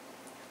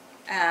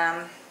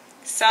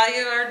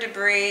 cellular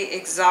debris,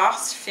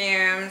 exhaust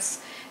fumes,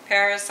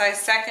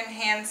 parasites,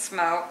 secondhand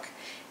smoke.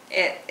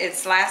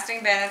 Its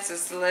lasting benefits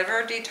is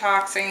liver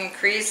detoxing,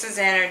 increases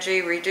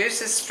energy,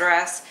 reduces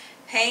stress,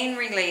 pain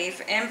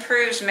relief,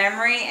 improves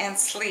memory and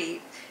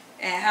sleep,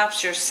 and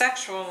helps your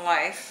sexual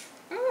life.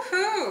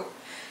 Woohoo!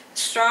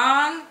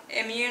 Strong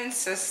immune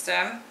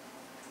system,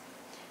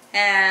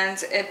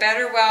 and a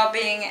better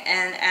well-being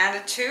and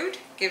attitude,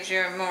 gives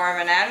you more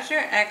of an attitude,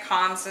 and it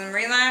calms and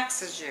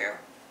relaxes you.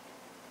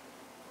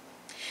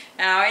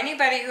 Now,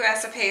 anybody who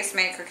has a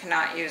pacemaker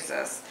cannot use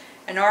this.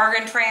 An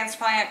organ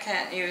transplant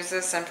can't use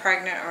this, and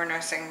pregnant or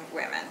nursing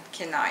women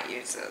cannot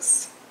use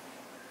this.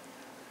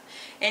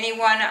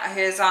 Anyone who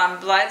is on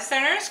blood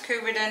thinners,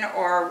 Coumadin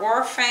or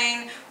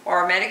warfarin,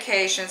 or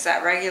medications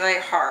that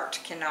regulate heart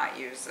cannot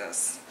use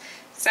this.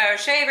 So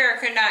Shea Bear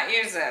could not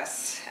use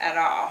this at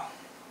all.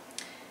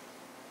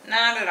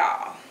 Not at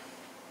all.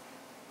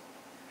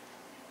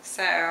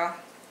 So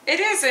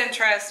it is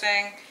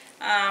interesting.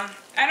 I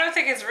don't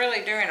think it's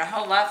really doing a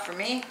whole lot for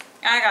me.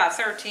 I got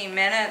 13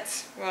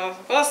 minutes. Well,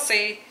 we'll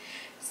see.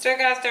 Still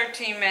got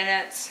 13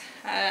 minutes.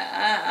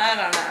 I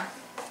don't know.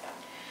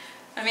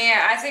 I mean,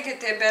 I think it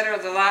did better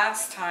the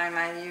last time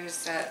I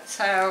used it.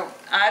 So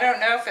I don't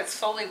know if it's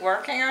fully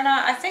working or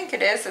not. I think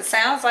it is. It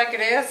sounds like it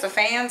is. The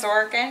fan's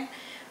working.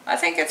 I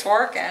think it's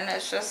working.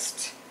 It's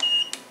just,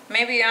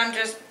 maybe I'm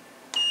just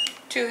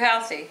too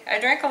healthy. I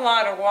drink a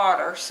lot of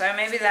water, so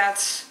maybe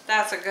that's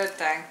a good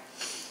thing,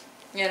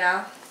 you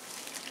know.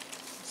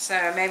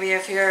 So maybe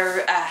if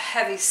you're a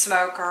heavy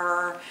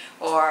smoker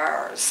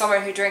or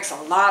someone who drinks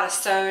a lot of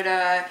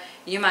soda,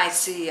 you might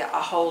see a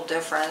whole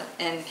different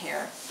in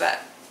here. But,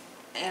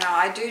 you know,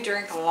 I do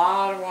drink a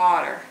lot of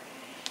water.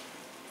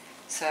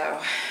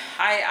 So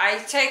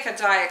I take a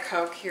Diet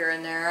Coke here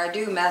and there. I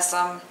do mess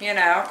them, you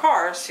know, of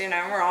course, you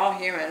know, we're all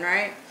human,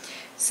 right?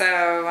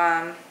 So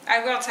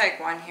I will take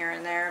one here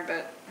and there,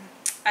 but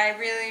I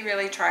really,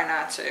 really try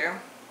not to.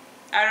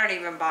 I don't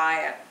even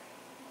buy it.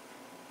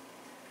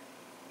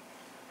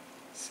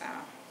 So,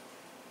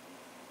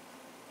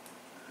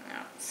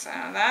 yeah, so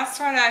that's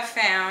what I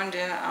found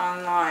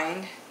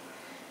online.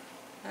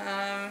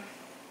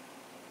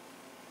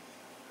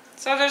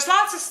 So there's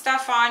lots of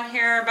stuff on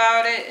here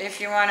about it. If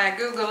you want to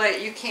Google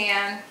it, you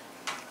can,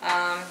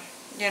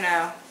 you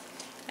know,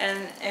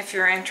 and if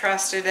you're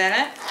interested in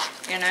it,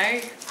 you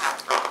know,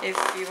 if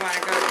you want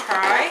to go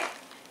try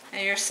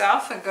it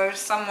yourself and go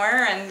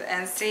somewhere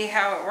and see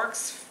how it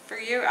works for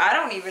you. I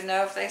don't even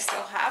know if they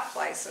still have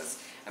places.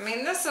 I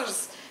mean, this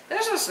was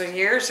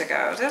years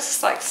ago. This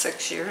is like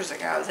 6 years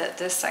ago that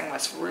this thing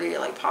was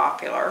really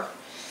popular.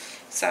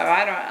 So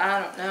I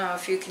don't know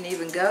if you can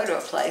even go to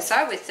a place.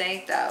 I would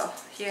think though,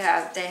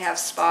 they have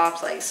spa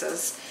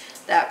places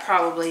that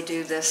probably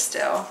do this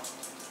still.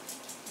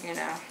 You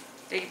know,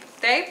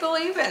 they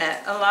believe in it.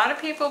 A lot of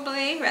people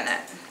believe in it.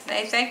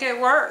 They think it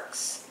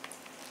works.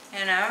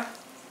 You know,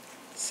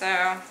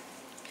 so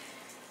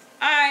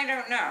I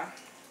don't know.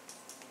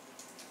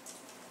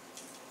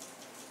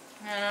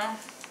 You know,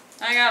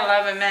 I got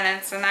 11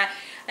 minutes, and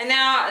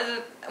now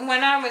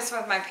when I was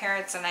with my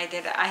parents and I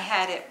did it, I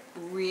had it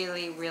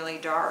really, really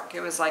dark.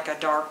 It was like a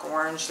dark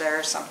orange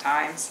there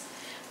sometimes.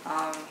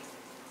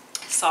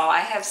 So I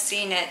have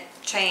seen it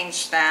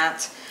change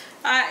that.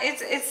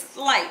 It's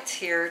light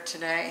here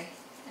today.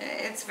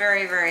 It's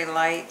very, very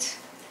light.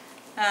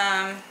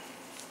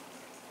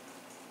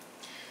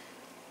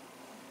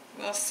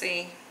 We'll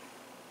see.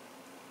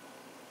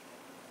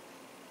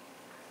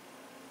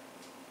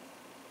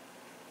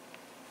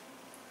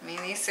 I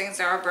mean, these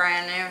things are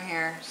brand new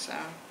here, so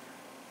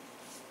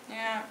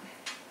yeah.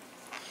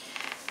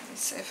 Let me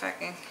see if I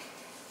can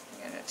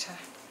get it to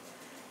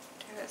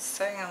do its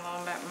thing a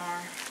little bit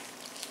more.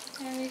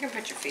 Yeah, you can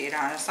put your feet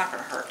on. It's not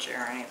going to hurt you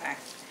or anything.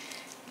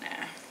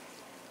 Nah,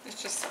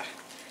 it's just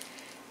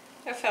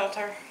a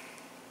filter.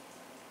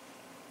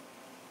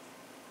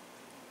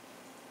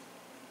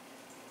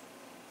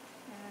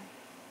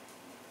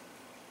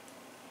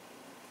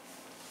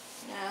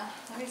 Yeah,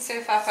 let me see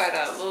if I put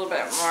a little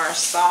bit more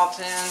salt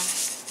in,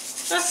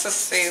 just to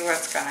see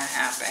what's going to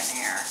happen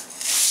here.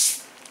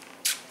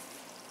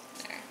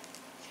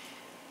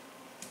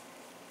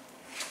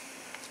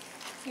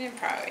 There. It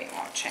probably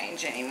won't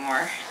change any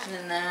more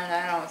than that,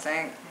 I don't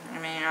think. I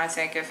mean, I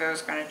think if it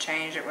was going to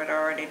change, it would have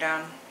already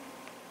done.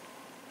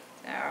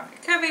 So,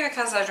 it could be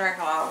because I drink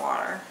a lot of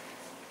water.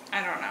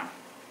 I don't know.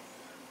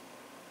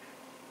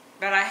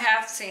 But I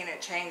have seen it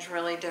change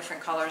really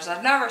different colors.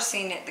 I've never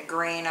seen it the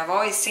green. I've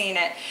always seen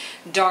it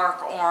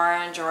dark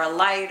orange or a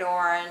light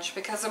orange,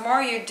 because the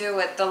more you do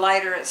it, the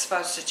lighter it's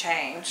supposed to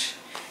change.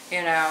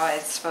 You know,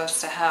 it's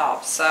supposed to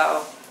help.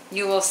 So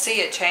you will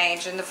see it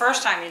change. And the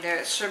first time you do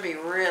it, it should be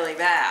really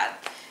bad.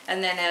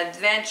 And then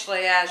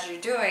eventually, as you're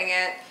doing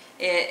it,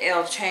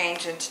 it'll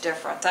change into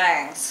different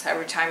things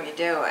every time you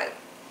do it.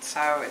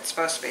 So it's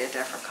supposed to be a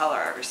different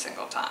color every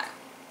single time.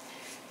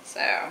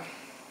 So...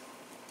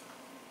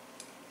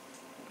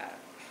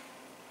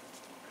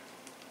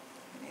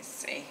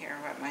 see here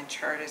what my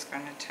chart is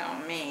going to tell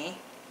me.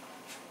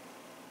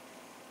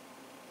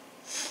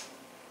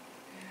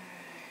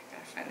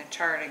 Gotta find the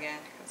chart again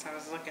because I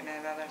was looking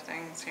at other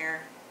things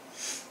here.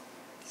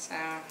 So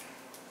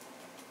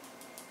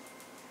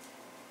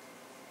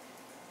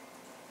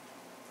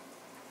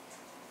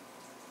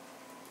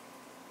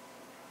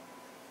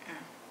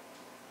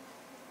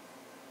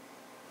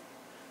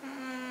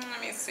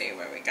let me see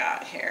what we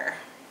got here.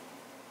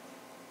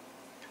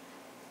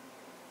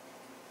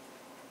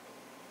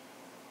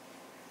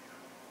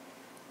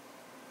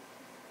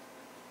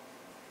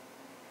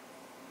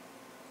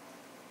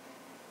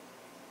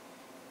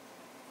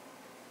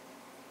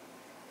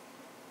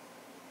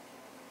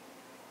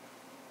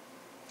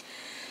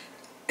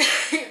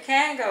 You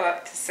can go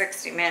up to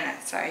 60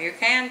 minutes, so you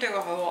can do a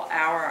whole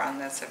hour on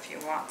this if you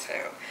want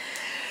to.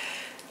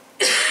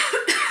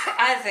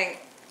 I think,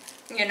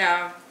 you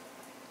know,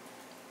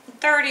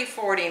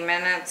 30-40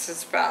 minutes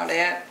is about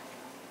it.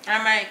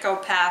 I might go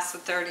past the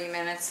 30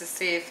 minutes to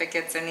see if it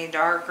gets any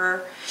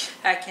darker.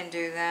 I can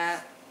do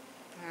that.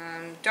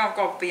 Don't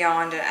go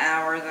beyond an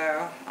hour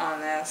though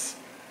on this.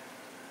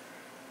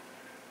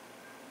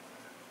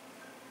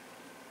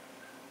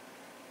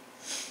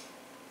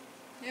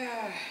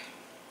 Yeah.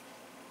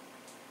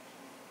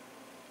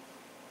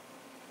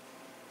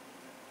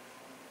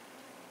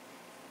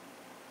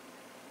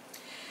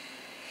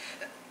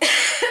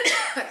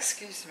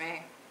 Excuse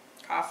me,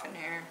 coughing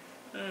here.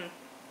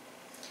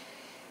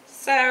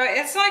 So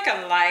it's like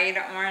a light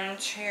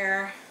orange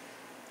here.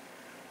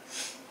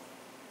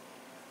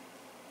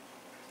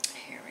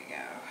 Here we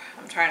go.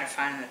 I'm trying to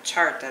find the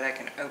chart that I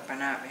can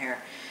open up here.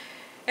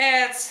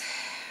 It's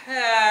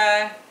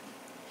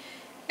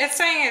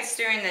saying it's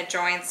doing the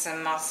joints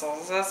and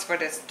muscles. That's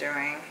what it's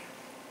doing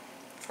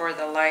for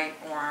the light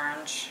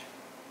orange.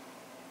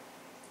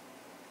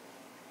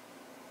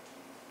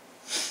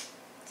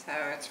 So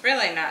it's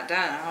really not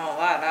done a whole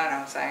lot, I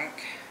don't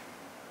think.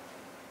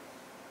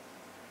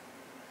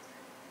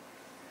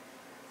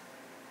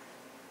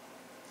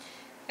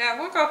 Yeah,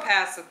 we'll go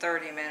past the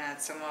 30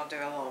 minutes and we'll do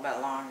a little bit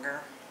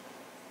longer.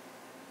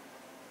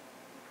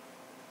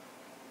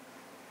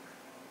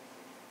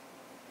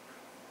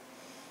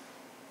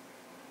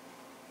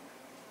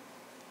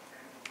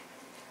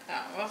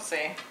 Oh, we'll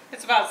see.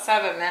 It's about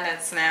 7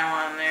 minutes now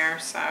on there,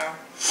 so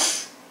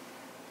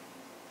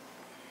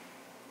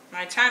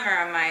my timer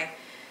on my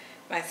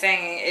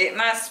thing, it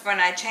must, when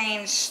I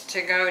change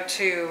to go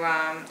to,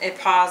 it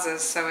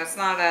pauses, so it's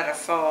not at a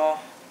full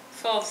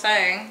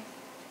thing.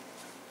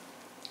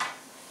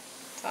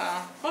 So,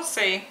 we'll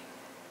see.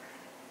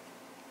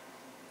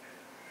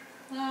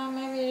 No,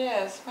 maybe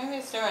it is. Maybe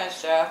it's doing its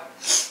job.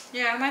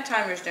 Yeah, my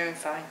timer's doing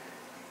fine.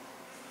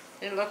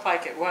 It looked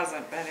like it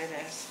wasn't, but it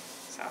is.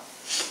 So,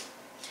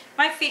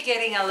 my feet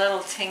getting a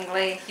little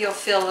tingly. You'll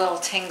feel a little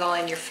tingle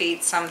in your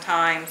feet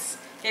sometimes.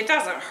 It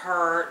doesn't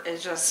hurt,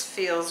 it just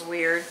feels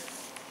weird.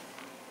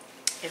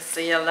 It's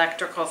the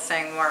electrical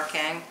thing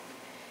working.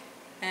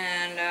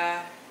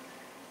 And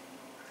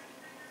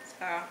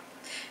So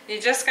you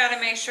just got to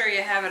make sure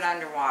you have it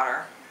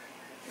underwater,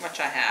 which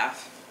I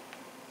have.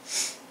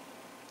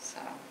 So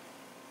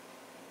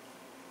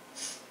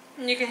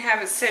and you can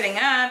have it sitting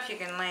up, you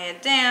can lay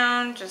it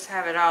down, just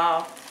have it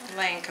all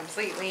laying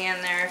completely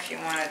in there. If you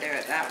want to do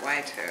it that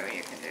way too,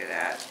 you can do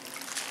that.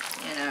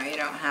 You know, you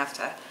don't have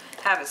to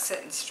have it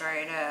sitting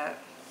straight up.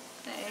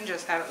 You can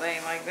just have it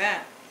laying like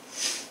that.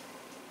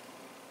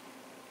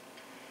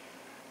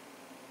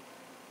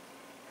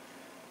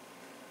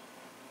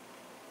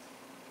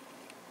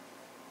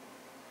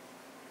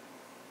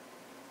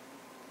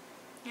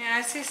 Yeah,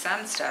 I see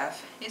some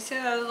stuff. You see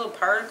those little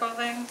particle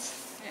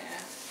things? Yeah.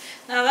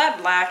 Now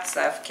that black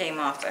stuff came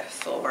off the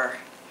floor.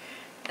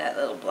 That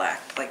little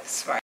black, like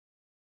spine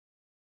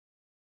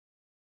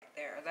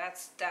there.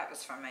 That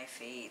was for my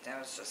feet. That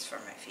was just for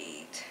my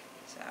feet.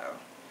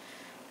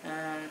 So,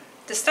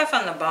 the stuff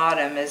on the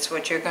bottom is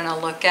what you're going to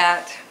look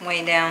at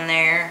way down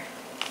there.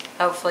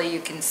 Hopefully you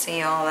can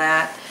see all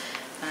that.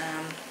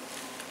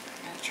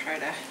 I'll try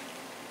to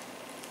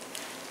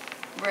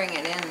bring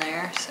it in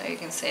there so you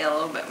can see a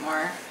little bit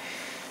more.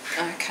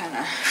 Kind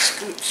of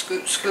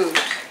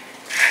scoot.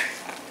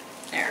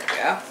 There we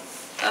go.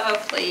 So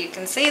hopefully you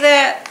can see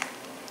that.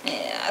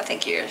 Yeah, I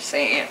think you're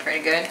seeing it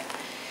pretty good.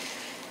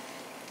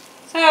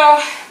 So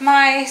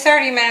my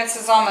 30 minutes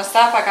is almost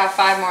up. I got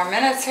 5 more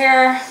minutes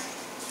here.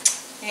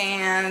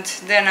 And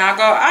then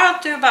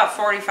I'll do about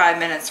 45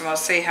 minutes and we'll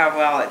see how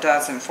well it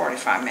does in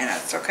 45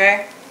 minutes,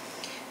 okay?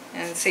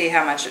 And see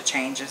how much it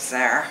changes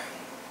there.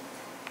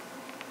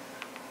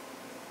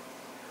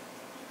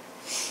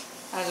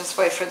 I'll just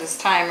wait for this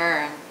timer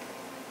and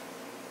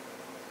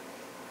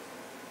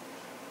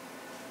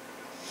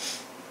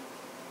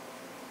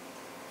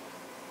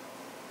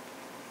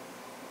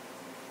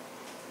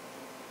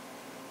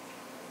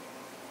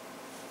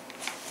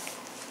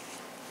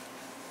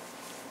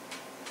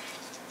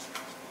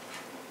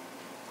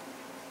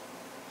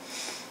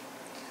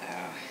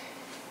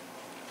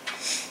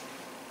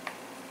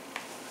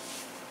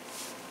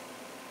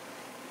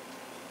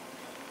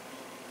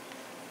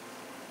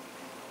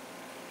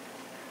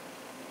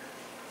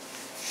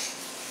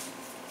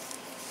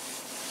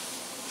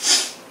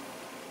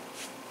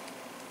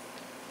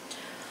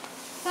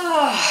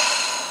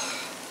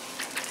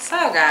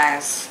so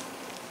guys,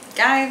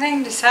 got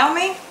anything to tell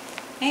me?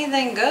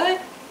 Anything good?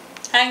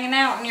 Hanging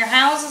out in your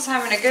houses,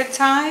 having a good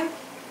time?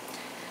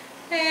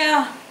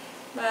 Yeah,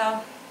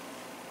 well,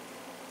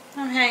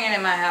 I'm hanging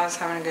in my house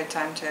having a good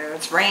time too.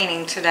 It's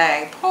raining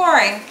today.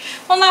 Pouring.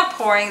 Well, not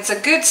pouring. It's a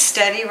good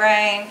steady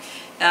rain.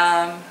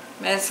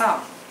 It's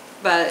not,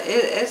 but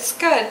it's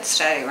good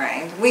steady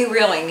rain. We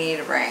really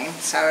need rain,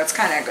 so it's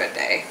kind of a good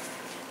day.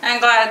 I'm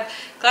glad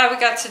we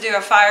got to do a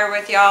fire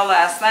with y'all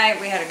last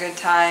night. We had a good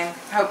time.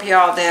 Hope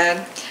y'all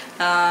did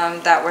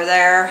that were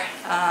there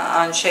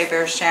on Shea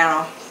Bear's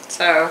channel.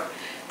 So,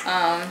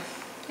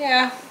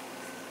 yeah.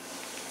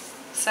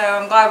 So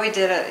I'm glad we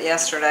did it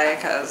yesterday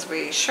because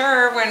we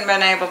sure wouldn't have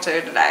been able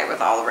to today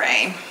with all the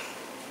rain.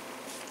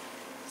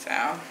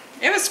 So,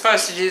 it was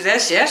supposed to do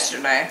this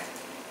yesterday.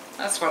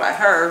 That's what I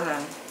heard.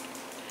 And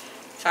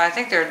so I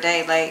think they're a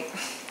day late.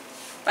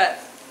 But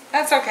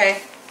that's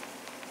okay.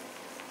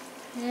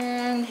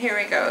 And here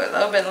we go, a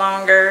little bit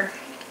longer.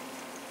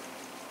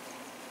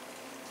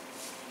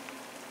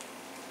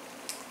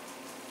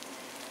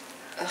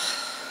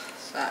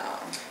 So,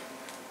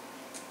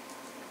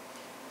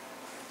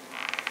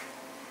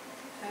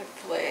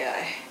 hopefully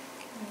I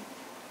can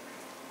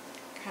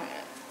kind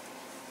of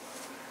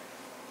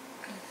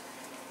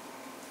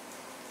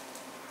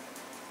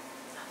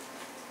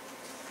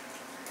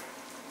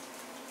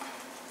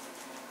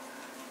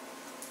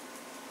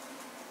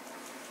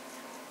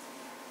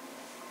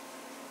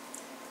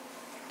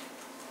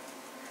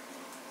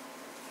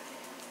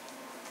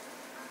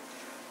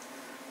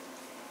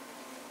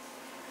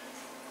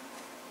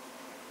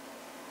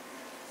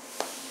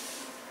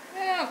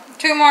yeah,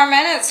 2 more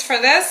minutes for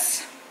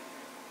this.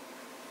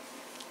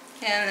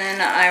 And then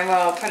I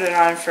will put it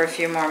on for a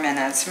few more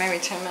minutes. Maybe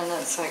 10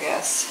 minutes, I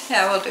guess.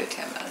 Yeah, we'll do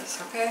 10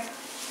 minutes, okay?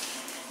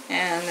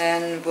 And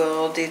then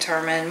we'll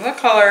determine what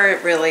color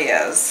it really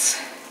is.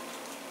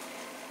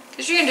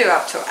 Because you can do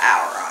up to an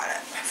hour on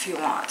it if you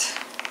want.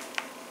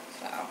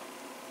 So.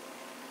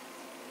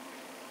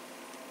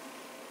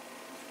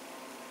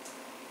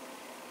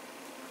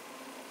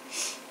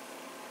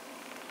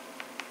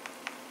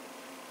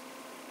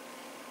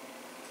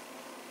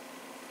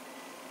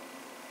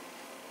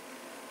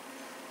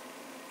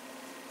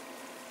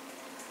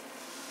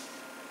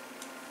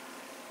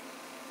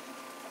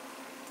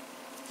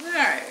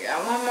 Alright,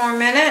 got 1 more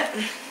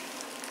minute.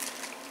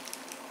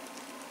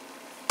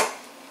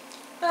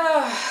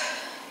 Oh,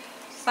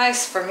 it's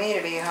nice for me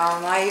to be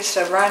home. I used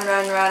to run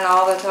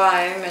all the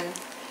time, and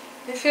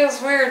it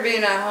feels weird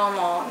being at home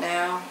all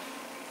now.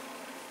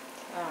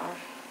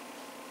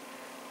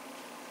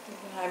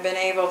 I've been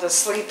able to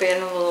sleep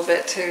in a little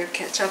bit to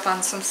catch up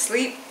on some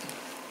sleep.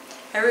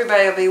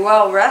 Everybody will be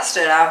well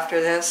rested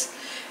after this.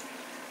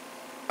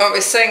 I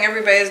was saying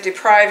everybody's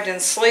deprived in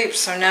sleep,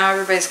 so now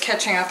everybody's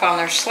catching up on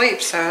their sleep,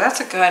 so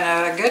that's a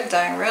good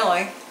thing,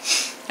 really.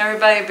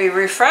 everybody will be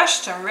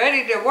refreshed and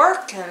ready to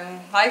work,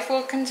 and life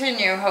will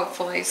continue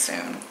hopefully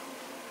soon.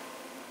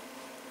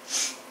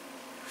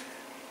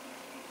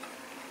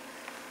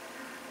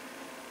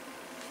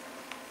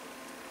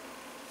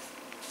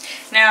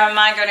 Now, am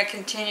I going to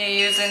continue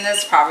using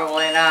this?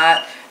 Probably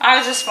not.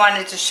 I just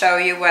wanted to show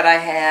you what I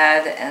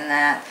had and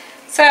that.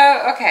 So,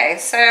 okay,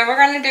 so we're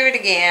going to do it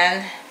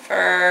again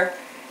for,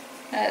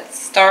 let's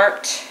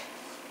start.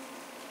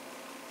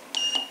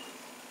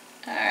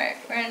 Alright,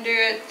 we're going to do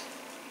it.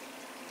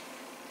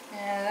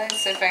 Yeah,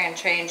 let's see if I can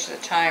change the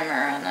timer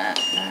on that.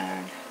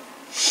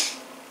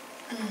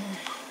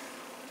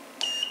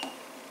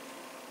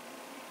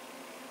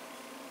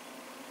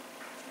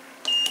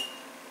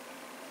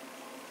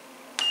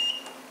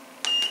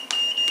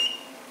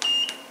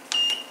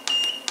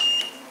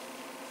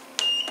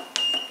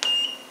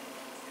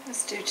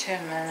 Let's do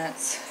 10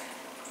 minutes.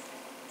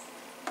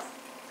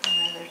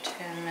 Another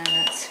 10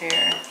 minutes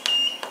here.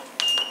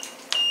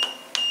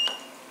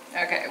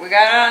 Okay, we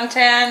got it on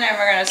 10 and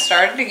we're going to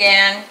start it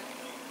again.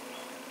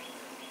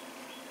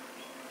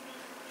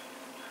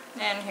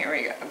 And here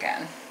we go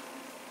again.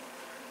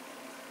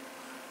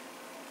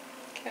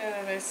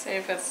 Okay, let's see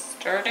if it's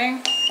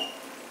starting.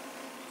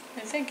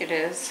 I think it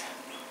is.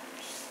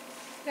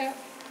 Yeah,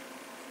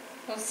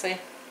 we'll see.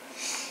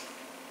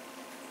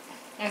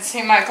 And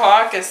see, my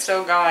clock is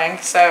still going,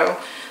 so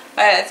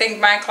I think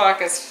my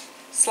clock is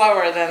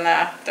slower than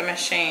the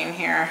machine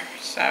here.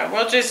 So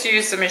we'll just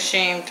use the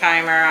machine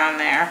timer on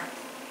there.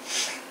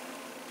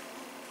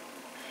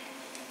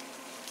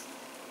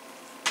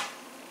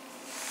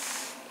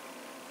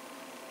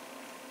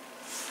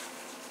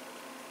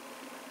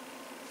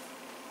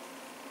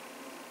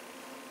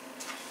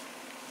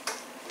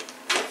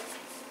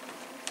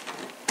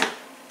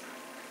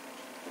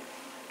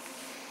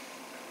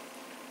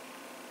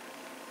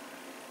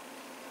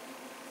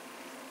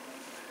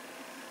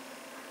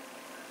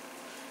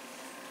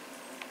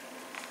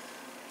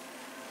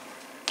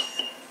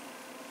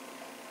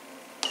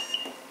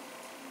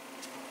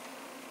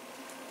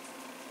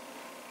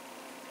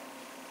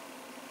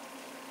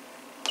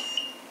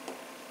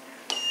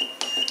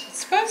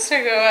 Supposed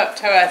to go up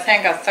to, I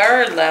think, a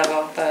 3rd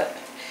level, but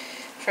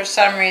for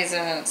some reason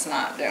it's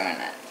not doing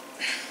it.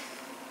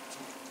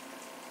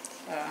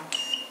 So.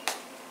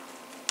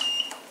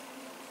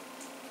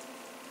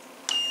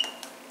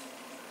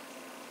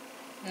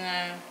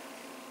 No.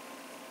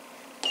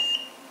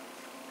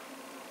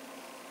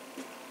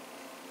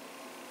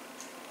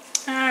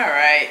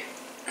 Alright.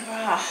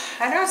 Well,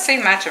 I don't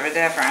see much of a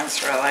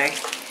difference, really.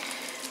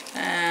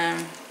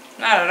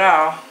 Not at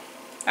all.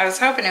 I was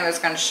hoping it was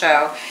going to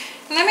show.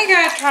 Let me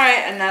go try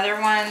another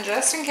one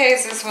just in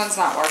case this one's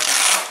not working.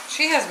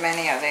 She has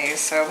many of these,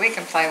 so we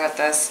can play with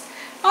this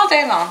all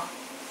day long.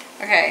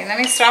 Okay, let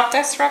me stop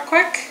this real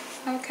quick.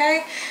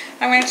 Okay,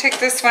 I'm going to take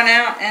this one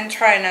out and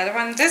try another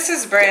one. This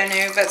is brand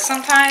new, but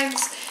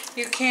sometimes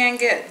you can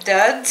get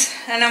duds,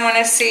 and I want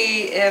to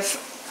see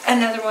if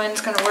another one's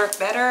going to work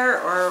better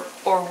or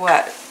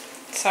what.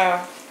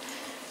 So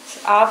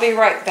I'll be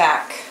right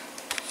back.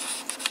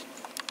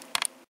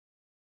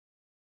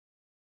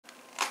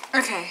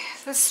 Okay,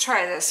 let's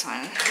try this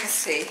one. Let's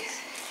see.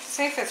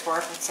 See if it's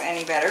working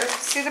any better.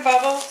 See the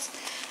bubbles?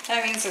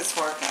 That means it's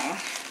working.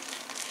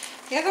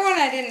 The other one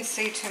I didn't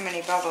see too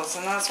many bubbles,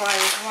 and that's why I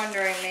was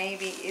wondering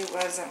maybe it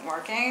wasn't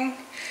working.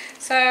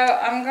 So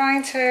I'm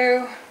going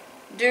to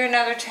do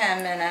another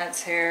 10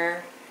 minutes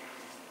here.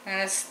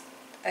 I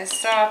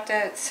stopped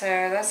it, so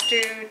let's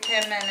do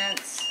 10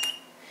 minutes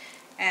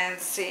and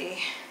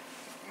see.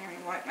 Let me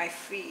wipe my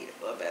feet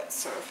a little bit,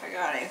 so if I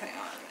got anything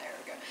on.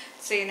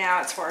 See, now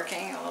it's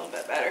working a little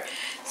bit better.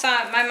 So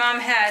my mom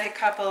had a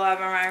couple of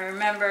them, I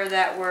remember,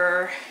 that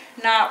were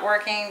not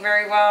working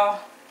very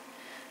well.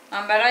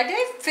 But I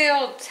did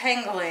feel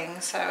tingling,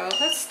 so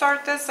let's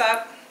start this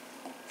up.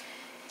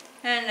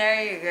 And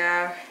there you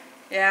go.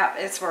 Yeah,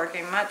 it's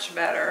working much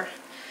better.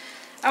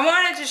 I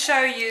wanted to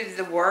show you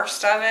the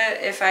worst of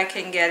it, if I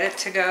can get it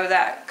to go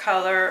that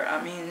color.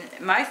 I mean,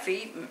 my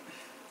feet,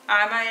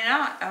 I might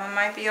not. I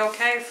might be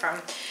okay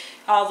from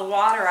all the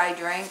water I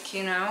drink,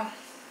 you know.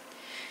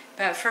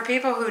 But for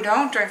people who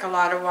don't drink a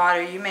lot of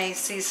water, you may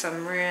see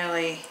some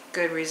really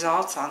good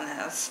results on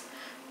this.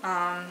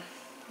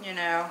 You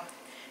know,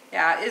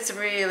 yeah, it's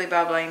really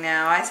bubbling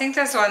now. I think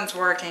this one's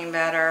working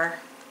better.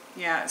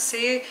 Yeah,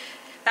 see,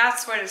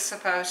 that's what it's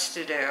supposed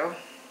to do.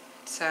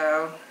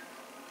 So,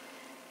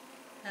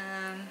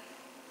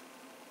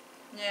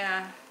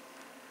 yeah.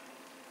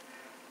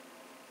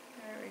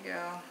 There we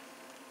go.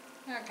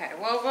 Okay,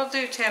 well, we'll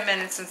do 10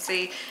 minutes and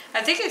see.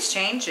 I think it's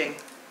changing.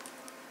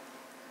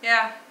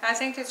 Yeah, I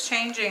think it's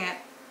changing it.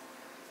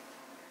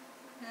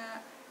 Yeah.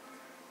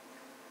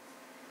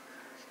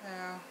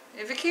 So,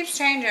 if it keeps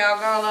changing, I'll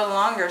go a little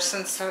longer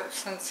since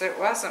it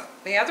wasn't.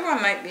 The other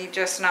one might be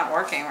just not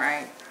working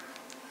right.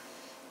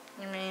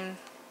 I mean,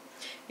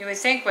 you would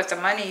think with the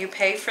money you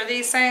pay for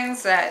these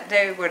things that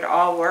they would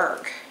all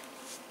work.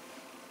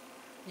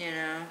 You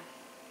know.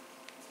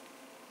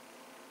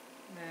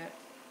 But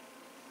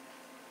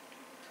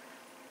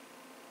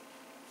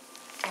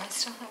let's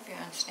still have you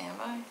on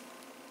standby?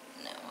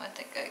 No, I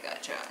think I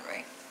got you on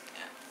right.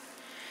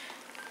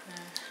 Yeah.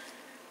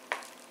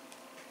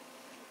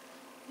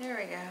 There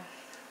we go.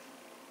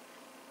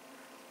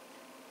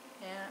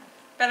 Yeah.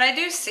 But I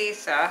do see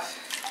stuff,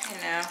 you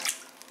know.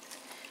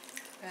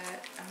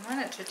 But I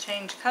want it to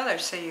change color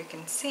so you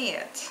can see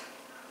it.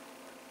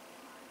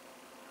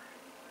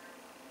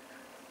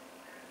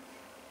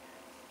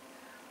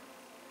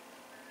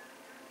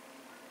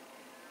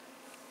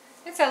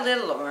 It's a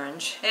little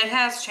orange. It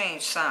has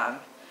changed some.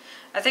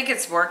 I think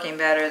it's working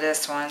better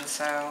this one,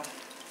 so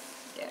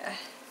yeah.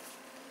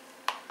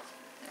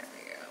 There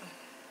we go.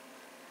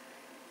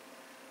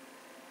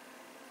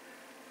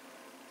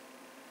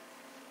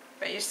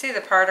 But you see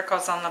the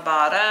particles on the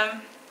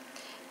bottom?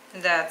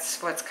 That's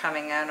what's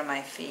coming out of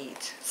my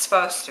feet. It's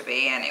supposed to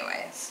be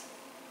anyways.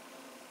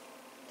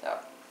 So, there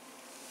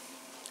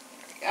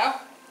we go.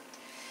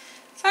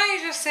 So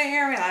you just sit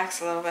here and relax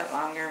a little bit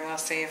longer and we'll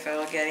see if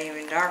it'll get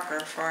even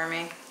darker for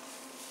me.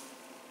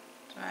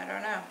 So I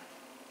don't know.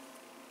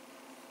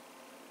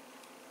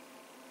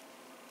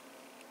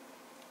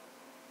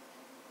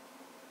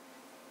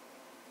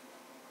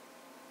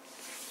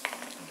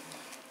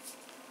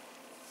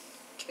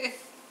 Okay.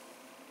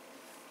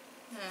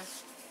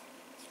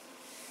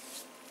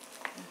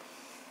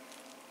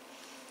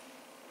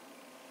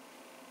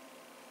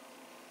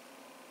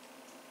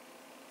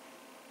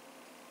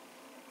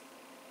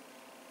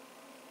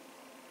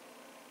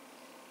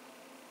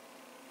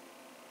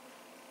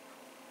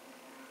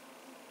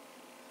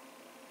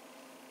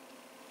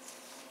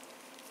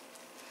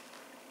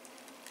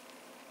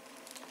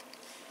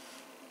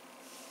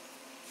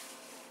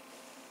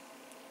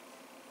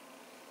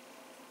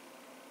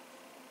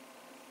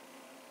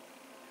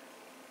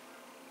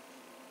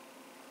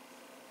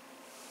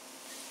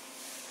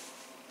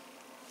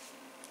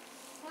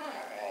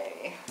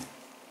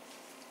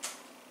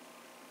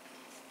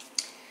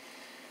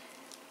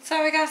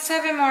 So we got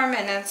 7 more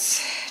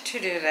minutes to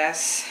do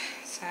this.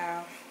 So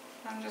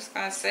I'm just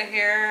going to sit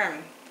here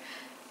and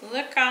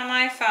look on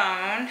my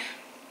phone.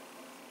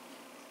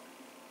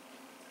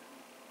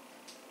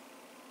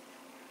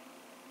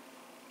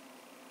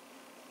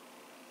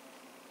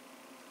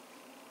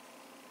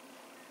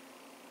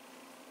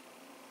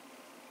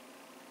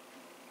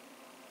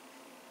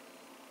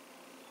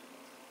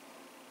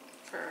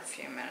 For a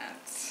few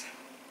minutes.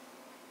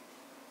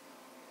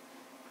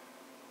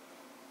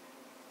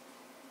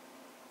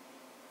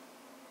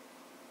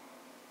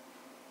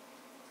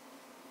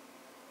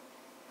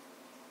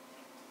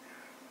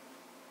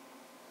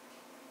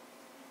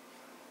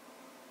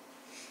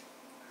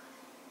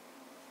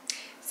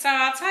 So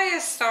I'll tell you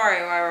a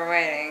story while we're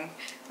waiting.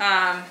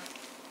 I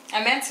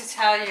meant to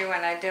tell you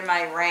when I did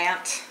my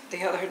rant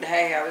the other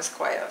day, I was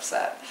quite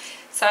upset.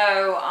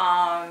 So,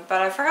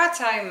 but I forgot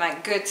to tell you my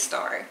good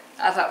story.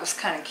 I thought it was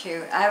kind of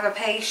cute. I have a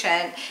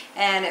patient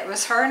and it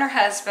was her and her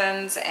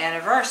husband's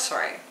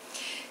anniversary.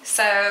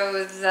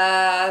 So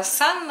the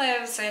son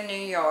lives in New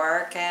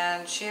York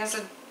and she has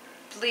I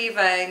believe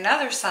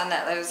another son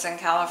that lives in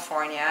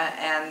California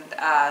and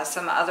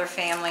some other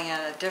family in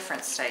a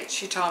different state.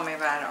 She told me,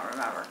 but I don't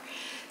remember.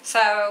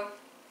 So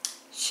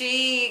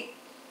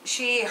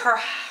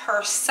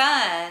her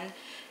son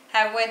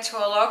had went to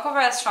a local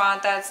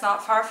restaurant that's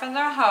not far from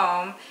their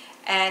home,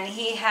 and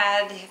he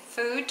had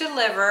food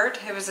delivered.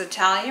 It was an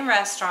Italian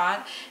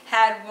restaurant,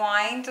 had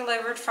wine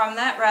delivered from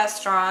that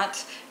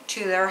restaurant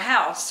to their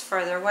house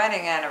for their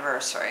wedding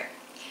anniversary.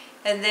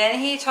 And then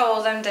he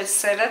told them to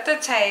sit at the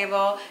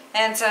table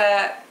and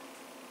to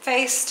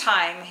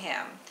FaceTime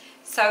him.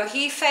 So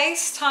he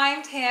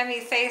FaceTimed him, he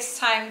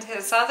FaceTimed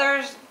his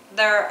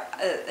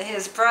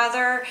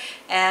brother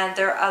and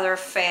their other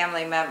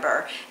family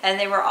member, and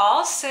they were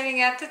all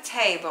sitting at the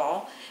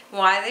table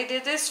while they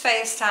did this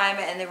FaceTime,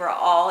 and they were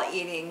all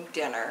eating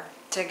dinner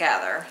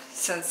together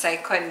since they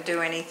couldn't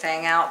do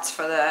anything else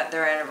for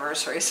their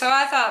anniversary. So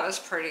I thought it was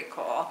pretty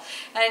cool.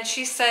 And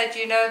she said,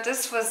 you know,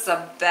 this was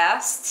the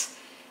best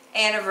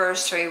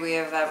anniversary we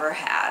have ever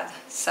had.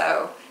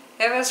 So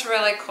it was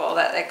really cool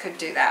that they could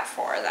do that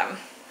for them.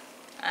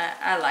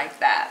 I like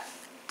that.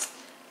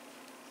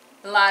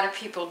 A lot of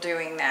people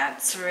doing that.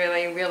 It's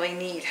really, really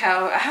neat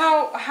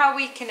how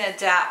we can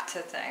adapt to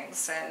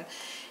things, and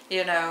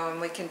you know, and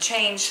we can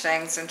change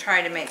things and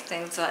try to make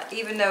things,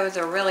 even though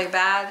they're really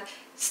bad,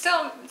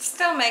 still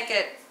make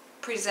it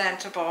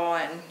presentable,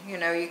 and you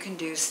know, you can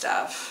do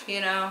stuff,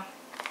 you know.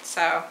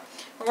 So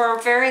we're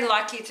very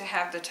lucky to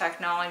have the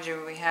technology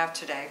we have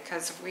today,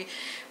 because if we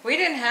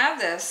didn't have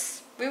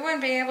this, we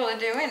wouldn't be able to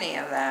do any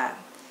of that.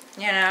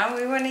 You know,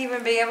 we wouldn't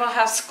even be able to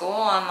have school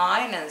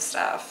online and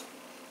stuff.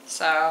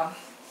 So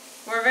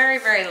we're very,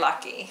 very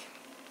lucky.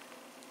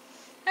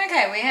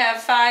 Okay, we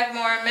have 5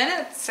 more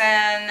minutes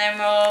and then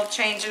we'll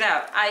change it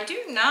out. I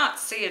do not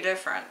see a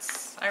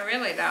difference. I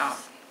really don't.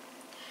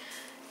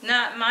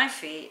 Not my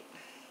feet.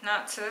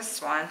 Not to this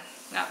one.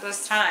 Not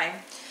this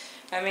time.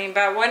 I mean,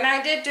 but when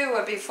I did do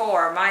it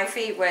before, my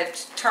feet would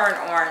turn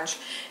orange.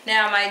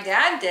 Now, my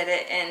dad did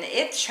it and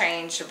it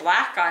changed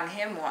black on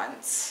him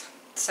once.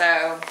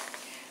 So,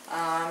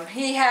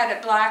 He had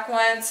it black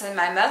once, and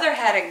my mother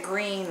had it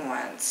green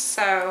once.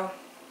 So,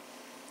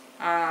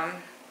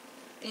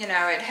 you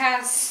know, it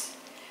has,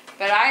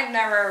 but I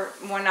never,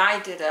 when I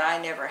did it,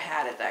 I never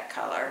had it that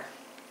color.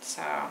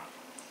 So,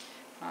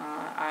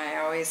 I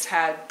always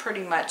had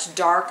pretty much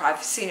dark,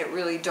 I've seen it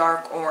really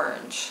dark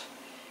orange,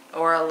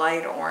 or a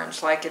light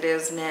orange like it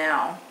is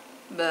now.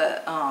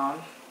 But,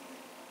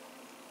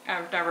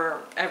 I've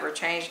never ever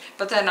changed,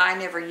 but then I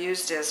never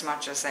used it as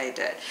much as they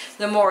did.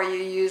 The more you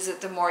use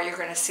it, the more you're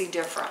going to see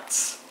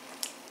difference.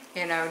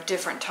 You know,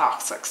 different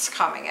toxics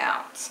coming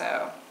out.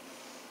 So,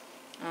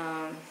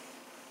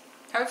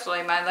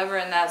 hopefully my liver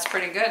and that's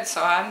pretty good.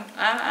 So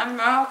I'm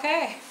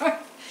okay.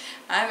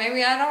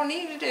 Maybe I don't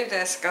need to do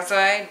this because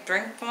I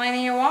drink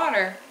plenty of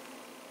water.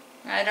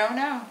 I don't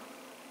know.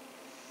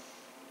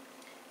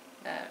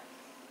 But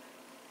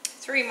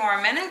 3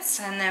 more minutes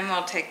and then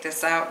we'll take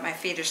this out. My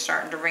feet are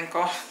starting to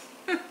wrinkle.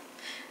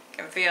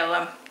 Can feel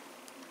them.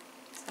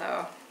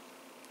 So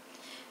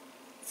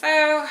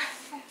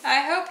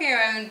I hope you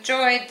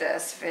enjoyed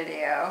this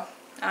video.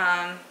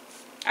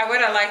 I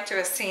would have liked to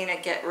have seen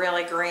it get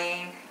really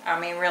green. I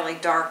mean really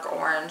dark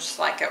orange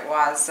like it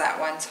was that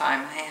one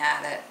time I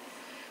had it.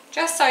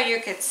 Just so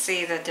you could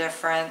see the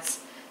difference.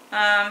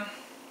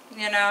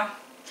 You know,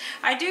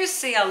 I do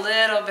see a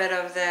little bit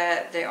of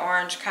the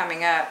orange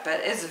coming up, but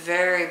it's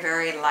very,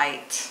 very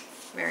light.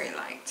 Very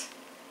light.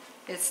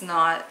 It's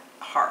not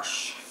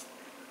harsh.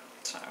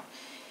 So,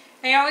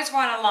 and you always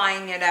want to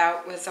line it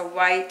out with a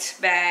white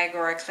bag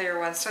or a clear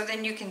one so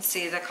then you can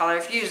see the color.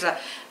 If you use a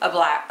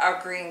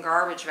green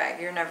garbage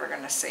bag, you're never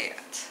going to see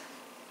it.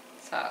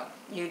 So,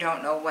 you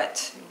don't know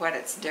what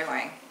it's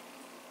doing.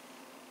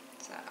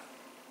 So.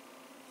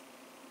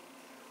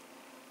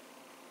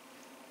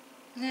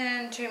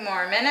 And 2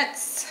 more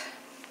minutes.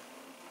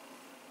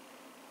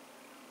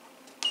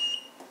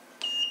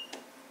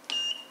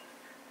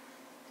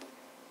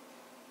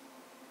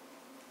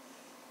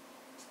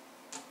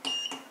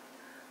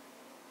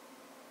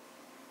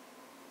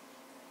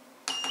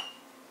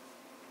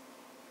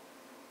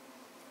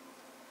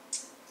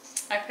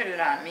 I put it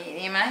on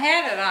medium. I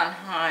had it on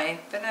high,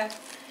 but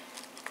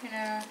you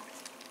know,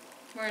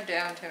 we're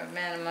down to a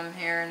minimum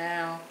here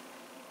now.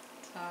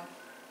 So.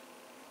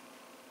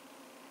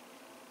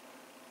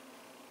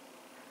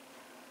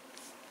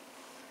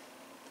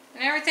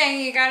 And everything,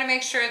 you got to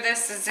make sure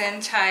this is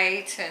in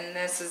tight and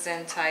this is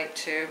in tight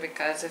too,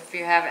 because if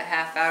you have it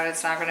half out,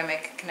 it's not going to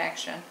make a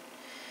connection.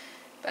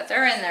 But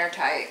they're in there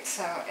tight,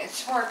 so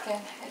it's working.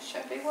 It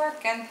should be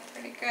working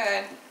pretty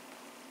good.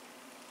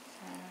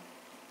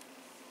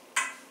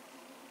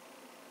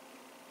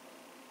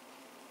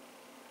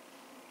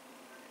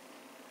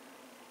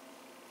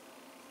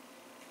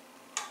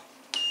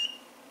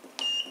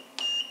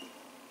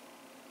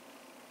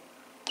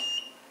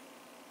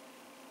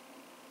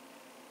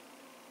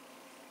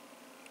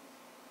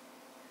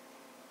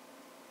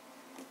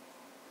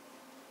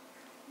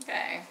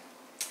 Okay.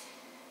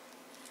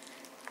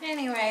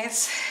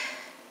 Anyways,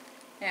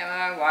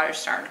 yeah, my water's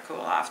starting to cool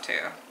off too.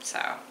 So,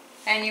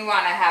 and you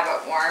want to have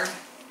it warm.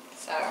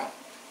 So,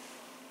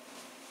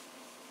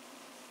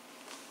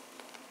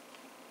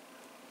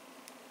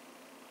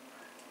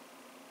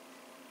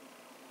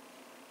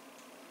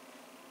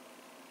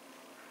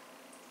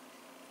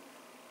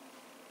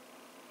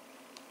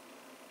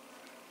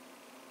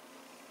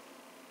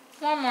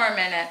 one more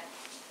minute,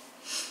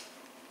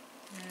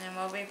 and then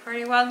we'll be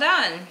pretty well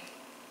done.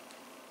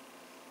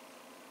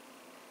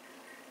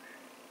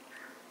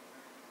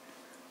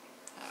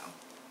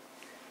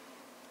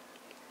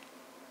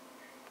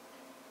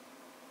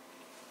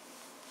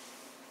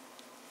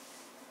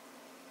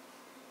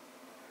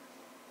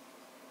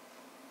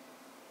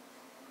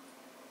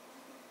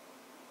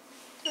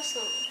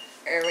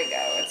 There we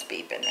go, it's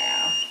beeping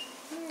now.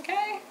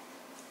 Okay,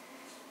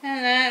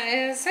 and that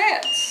is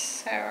it.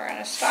 So we're going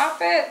to stop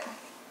it,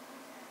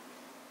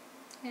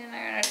 and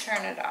I'm going to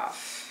turn it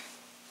off.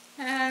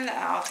 And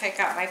I'll take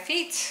out my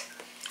feet,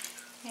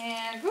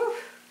 and whew,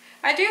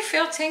 I do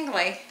feel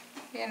tingly,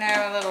 you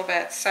know, a little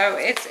bit. So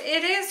it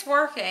is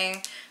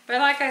working, but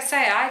like I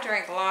say, I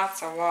drink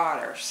lots of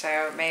water,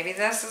 so maybe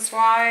this is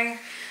why.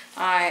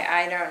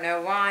 I don't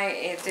know why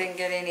it didn't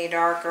get any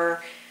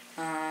darker.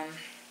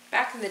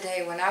 Back in the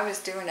day when I was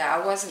doing it,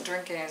 I wasn't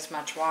drinking as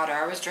much water.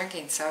 I was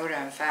drinking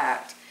soda, in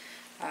fact.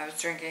 I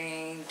was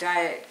drinking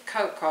Diet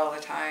Coke all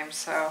the time.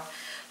 So,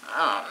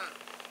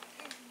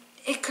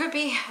 it could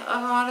be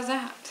a lot of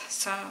that.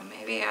 So,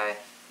 maybe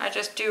I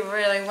just do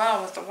really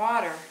well with the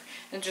water.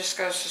 It just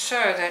goes to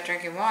show that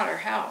drinking water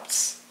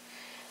helps.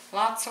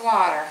 Lots of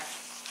water.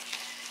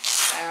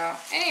 So,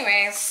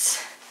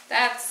 anyways,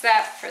 that's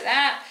that for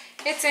that.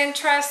 It's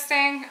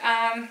interesting.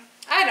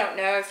 I don't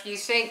know if you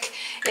think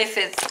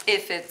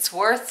if it's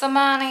worth the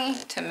money.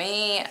 To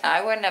me,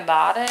 I wouldn't have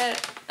bought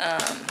it.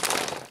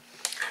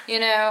 You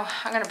know,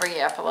 I'm gonna bring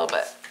you up a little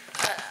bit,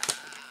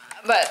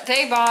 but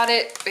they bought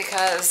it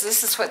because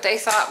this is what they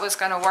thought was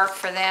gonna work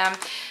for them.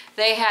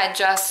 They had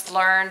just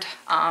learned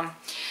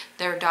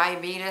their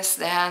diabetes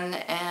then,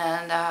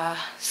 and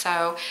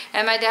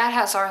and my dad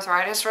has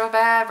arthritis real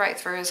bad right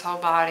through his whole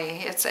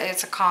body. It's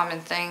a common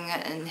thing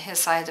in his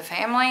side of the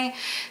family,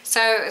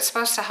 so it's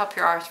supposed to help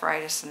your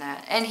arthritis and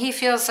that, and he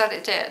feels that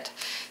it did.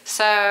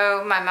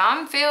 So my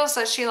mom feels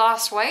that she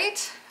lost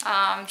weight.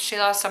 She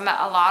lost a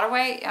lot of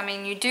weight. I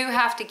mean, you do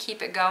have to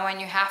keep it going.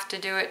 You have to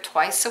do it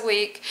twice a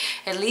week,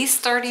 at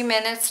least 30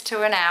 minutes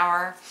to an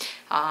hour,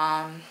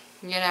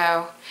 you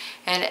know,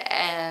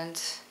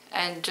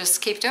 and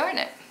just keep doing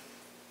it.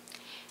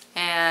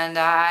 And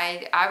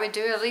I would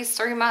do at least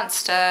 3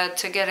 months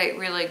to get it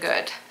really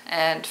good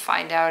and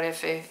find out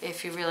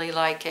if you really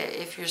like it,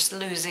 if you're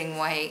losing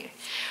weight,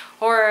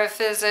 or if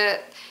is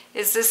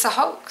this a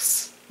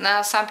hoax?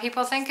 Now, some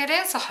people think it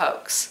is a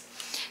hoax.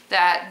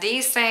 That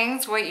these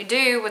things, what you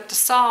do with the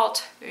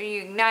salt,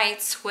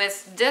 unites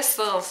with this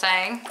little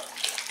thing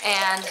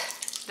and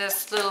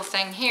this little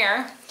thing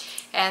here,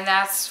 and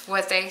that's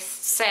what they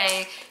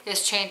say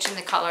is changing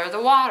the color of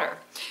the water.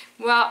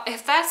 Well,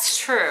 if that's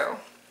true,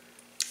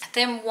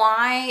 then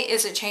why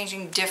is it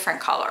changing different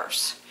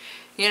colors?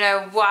 You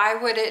know, why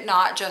would it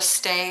not just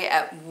stay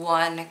at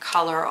one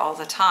color all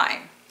the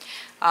time?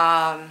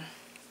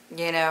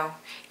 You know,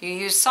 you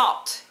use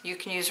salt. You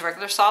can use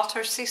regular salt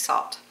or sea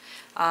salt.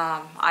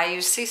 I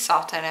use sea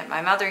salt in it.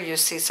 My mother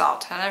used sea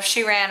salt. And if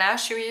she ran out,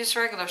 she would use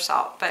regular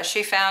salt. But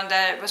she found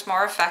that it was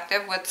more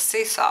effective with the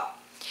sea salt.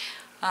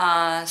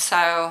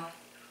 So,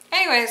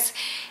 anyways,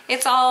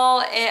 it's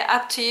all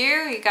up to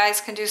you. You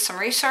guys can do some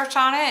research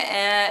on it.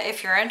 And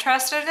if you're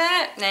interested in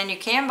it, then you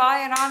can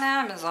buy it on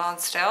Amazon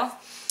still.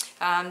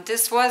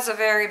 This was a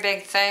very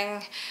big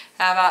thing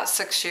about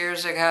 6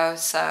 years ago.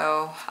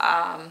 So,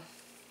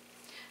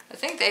 I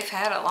think they've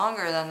had it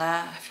longer than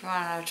that, if you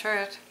want to know the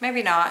truth.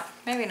 Maybe not.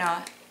 Maybe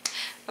not.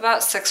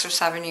 About 6 or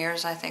 7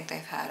 years, I think they've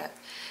had it.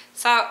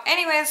 So,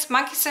 anyways,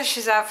 Monkey says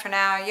she's out for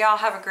now. Y'all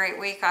have a great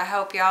week. I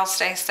hope y'all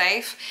stay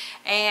safe.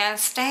 And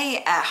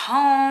stay at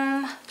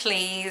home,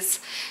 please.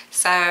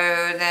 So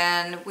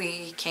then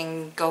we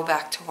can go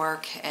back to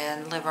work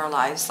and live our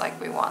lives like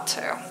we want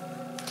to.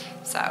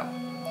 So,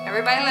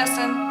 everybody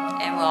listen,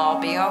 and we'll all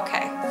be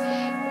okay.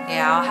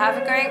 Y'all have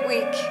a great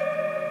week.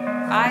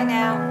 Bye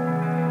now.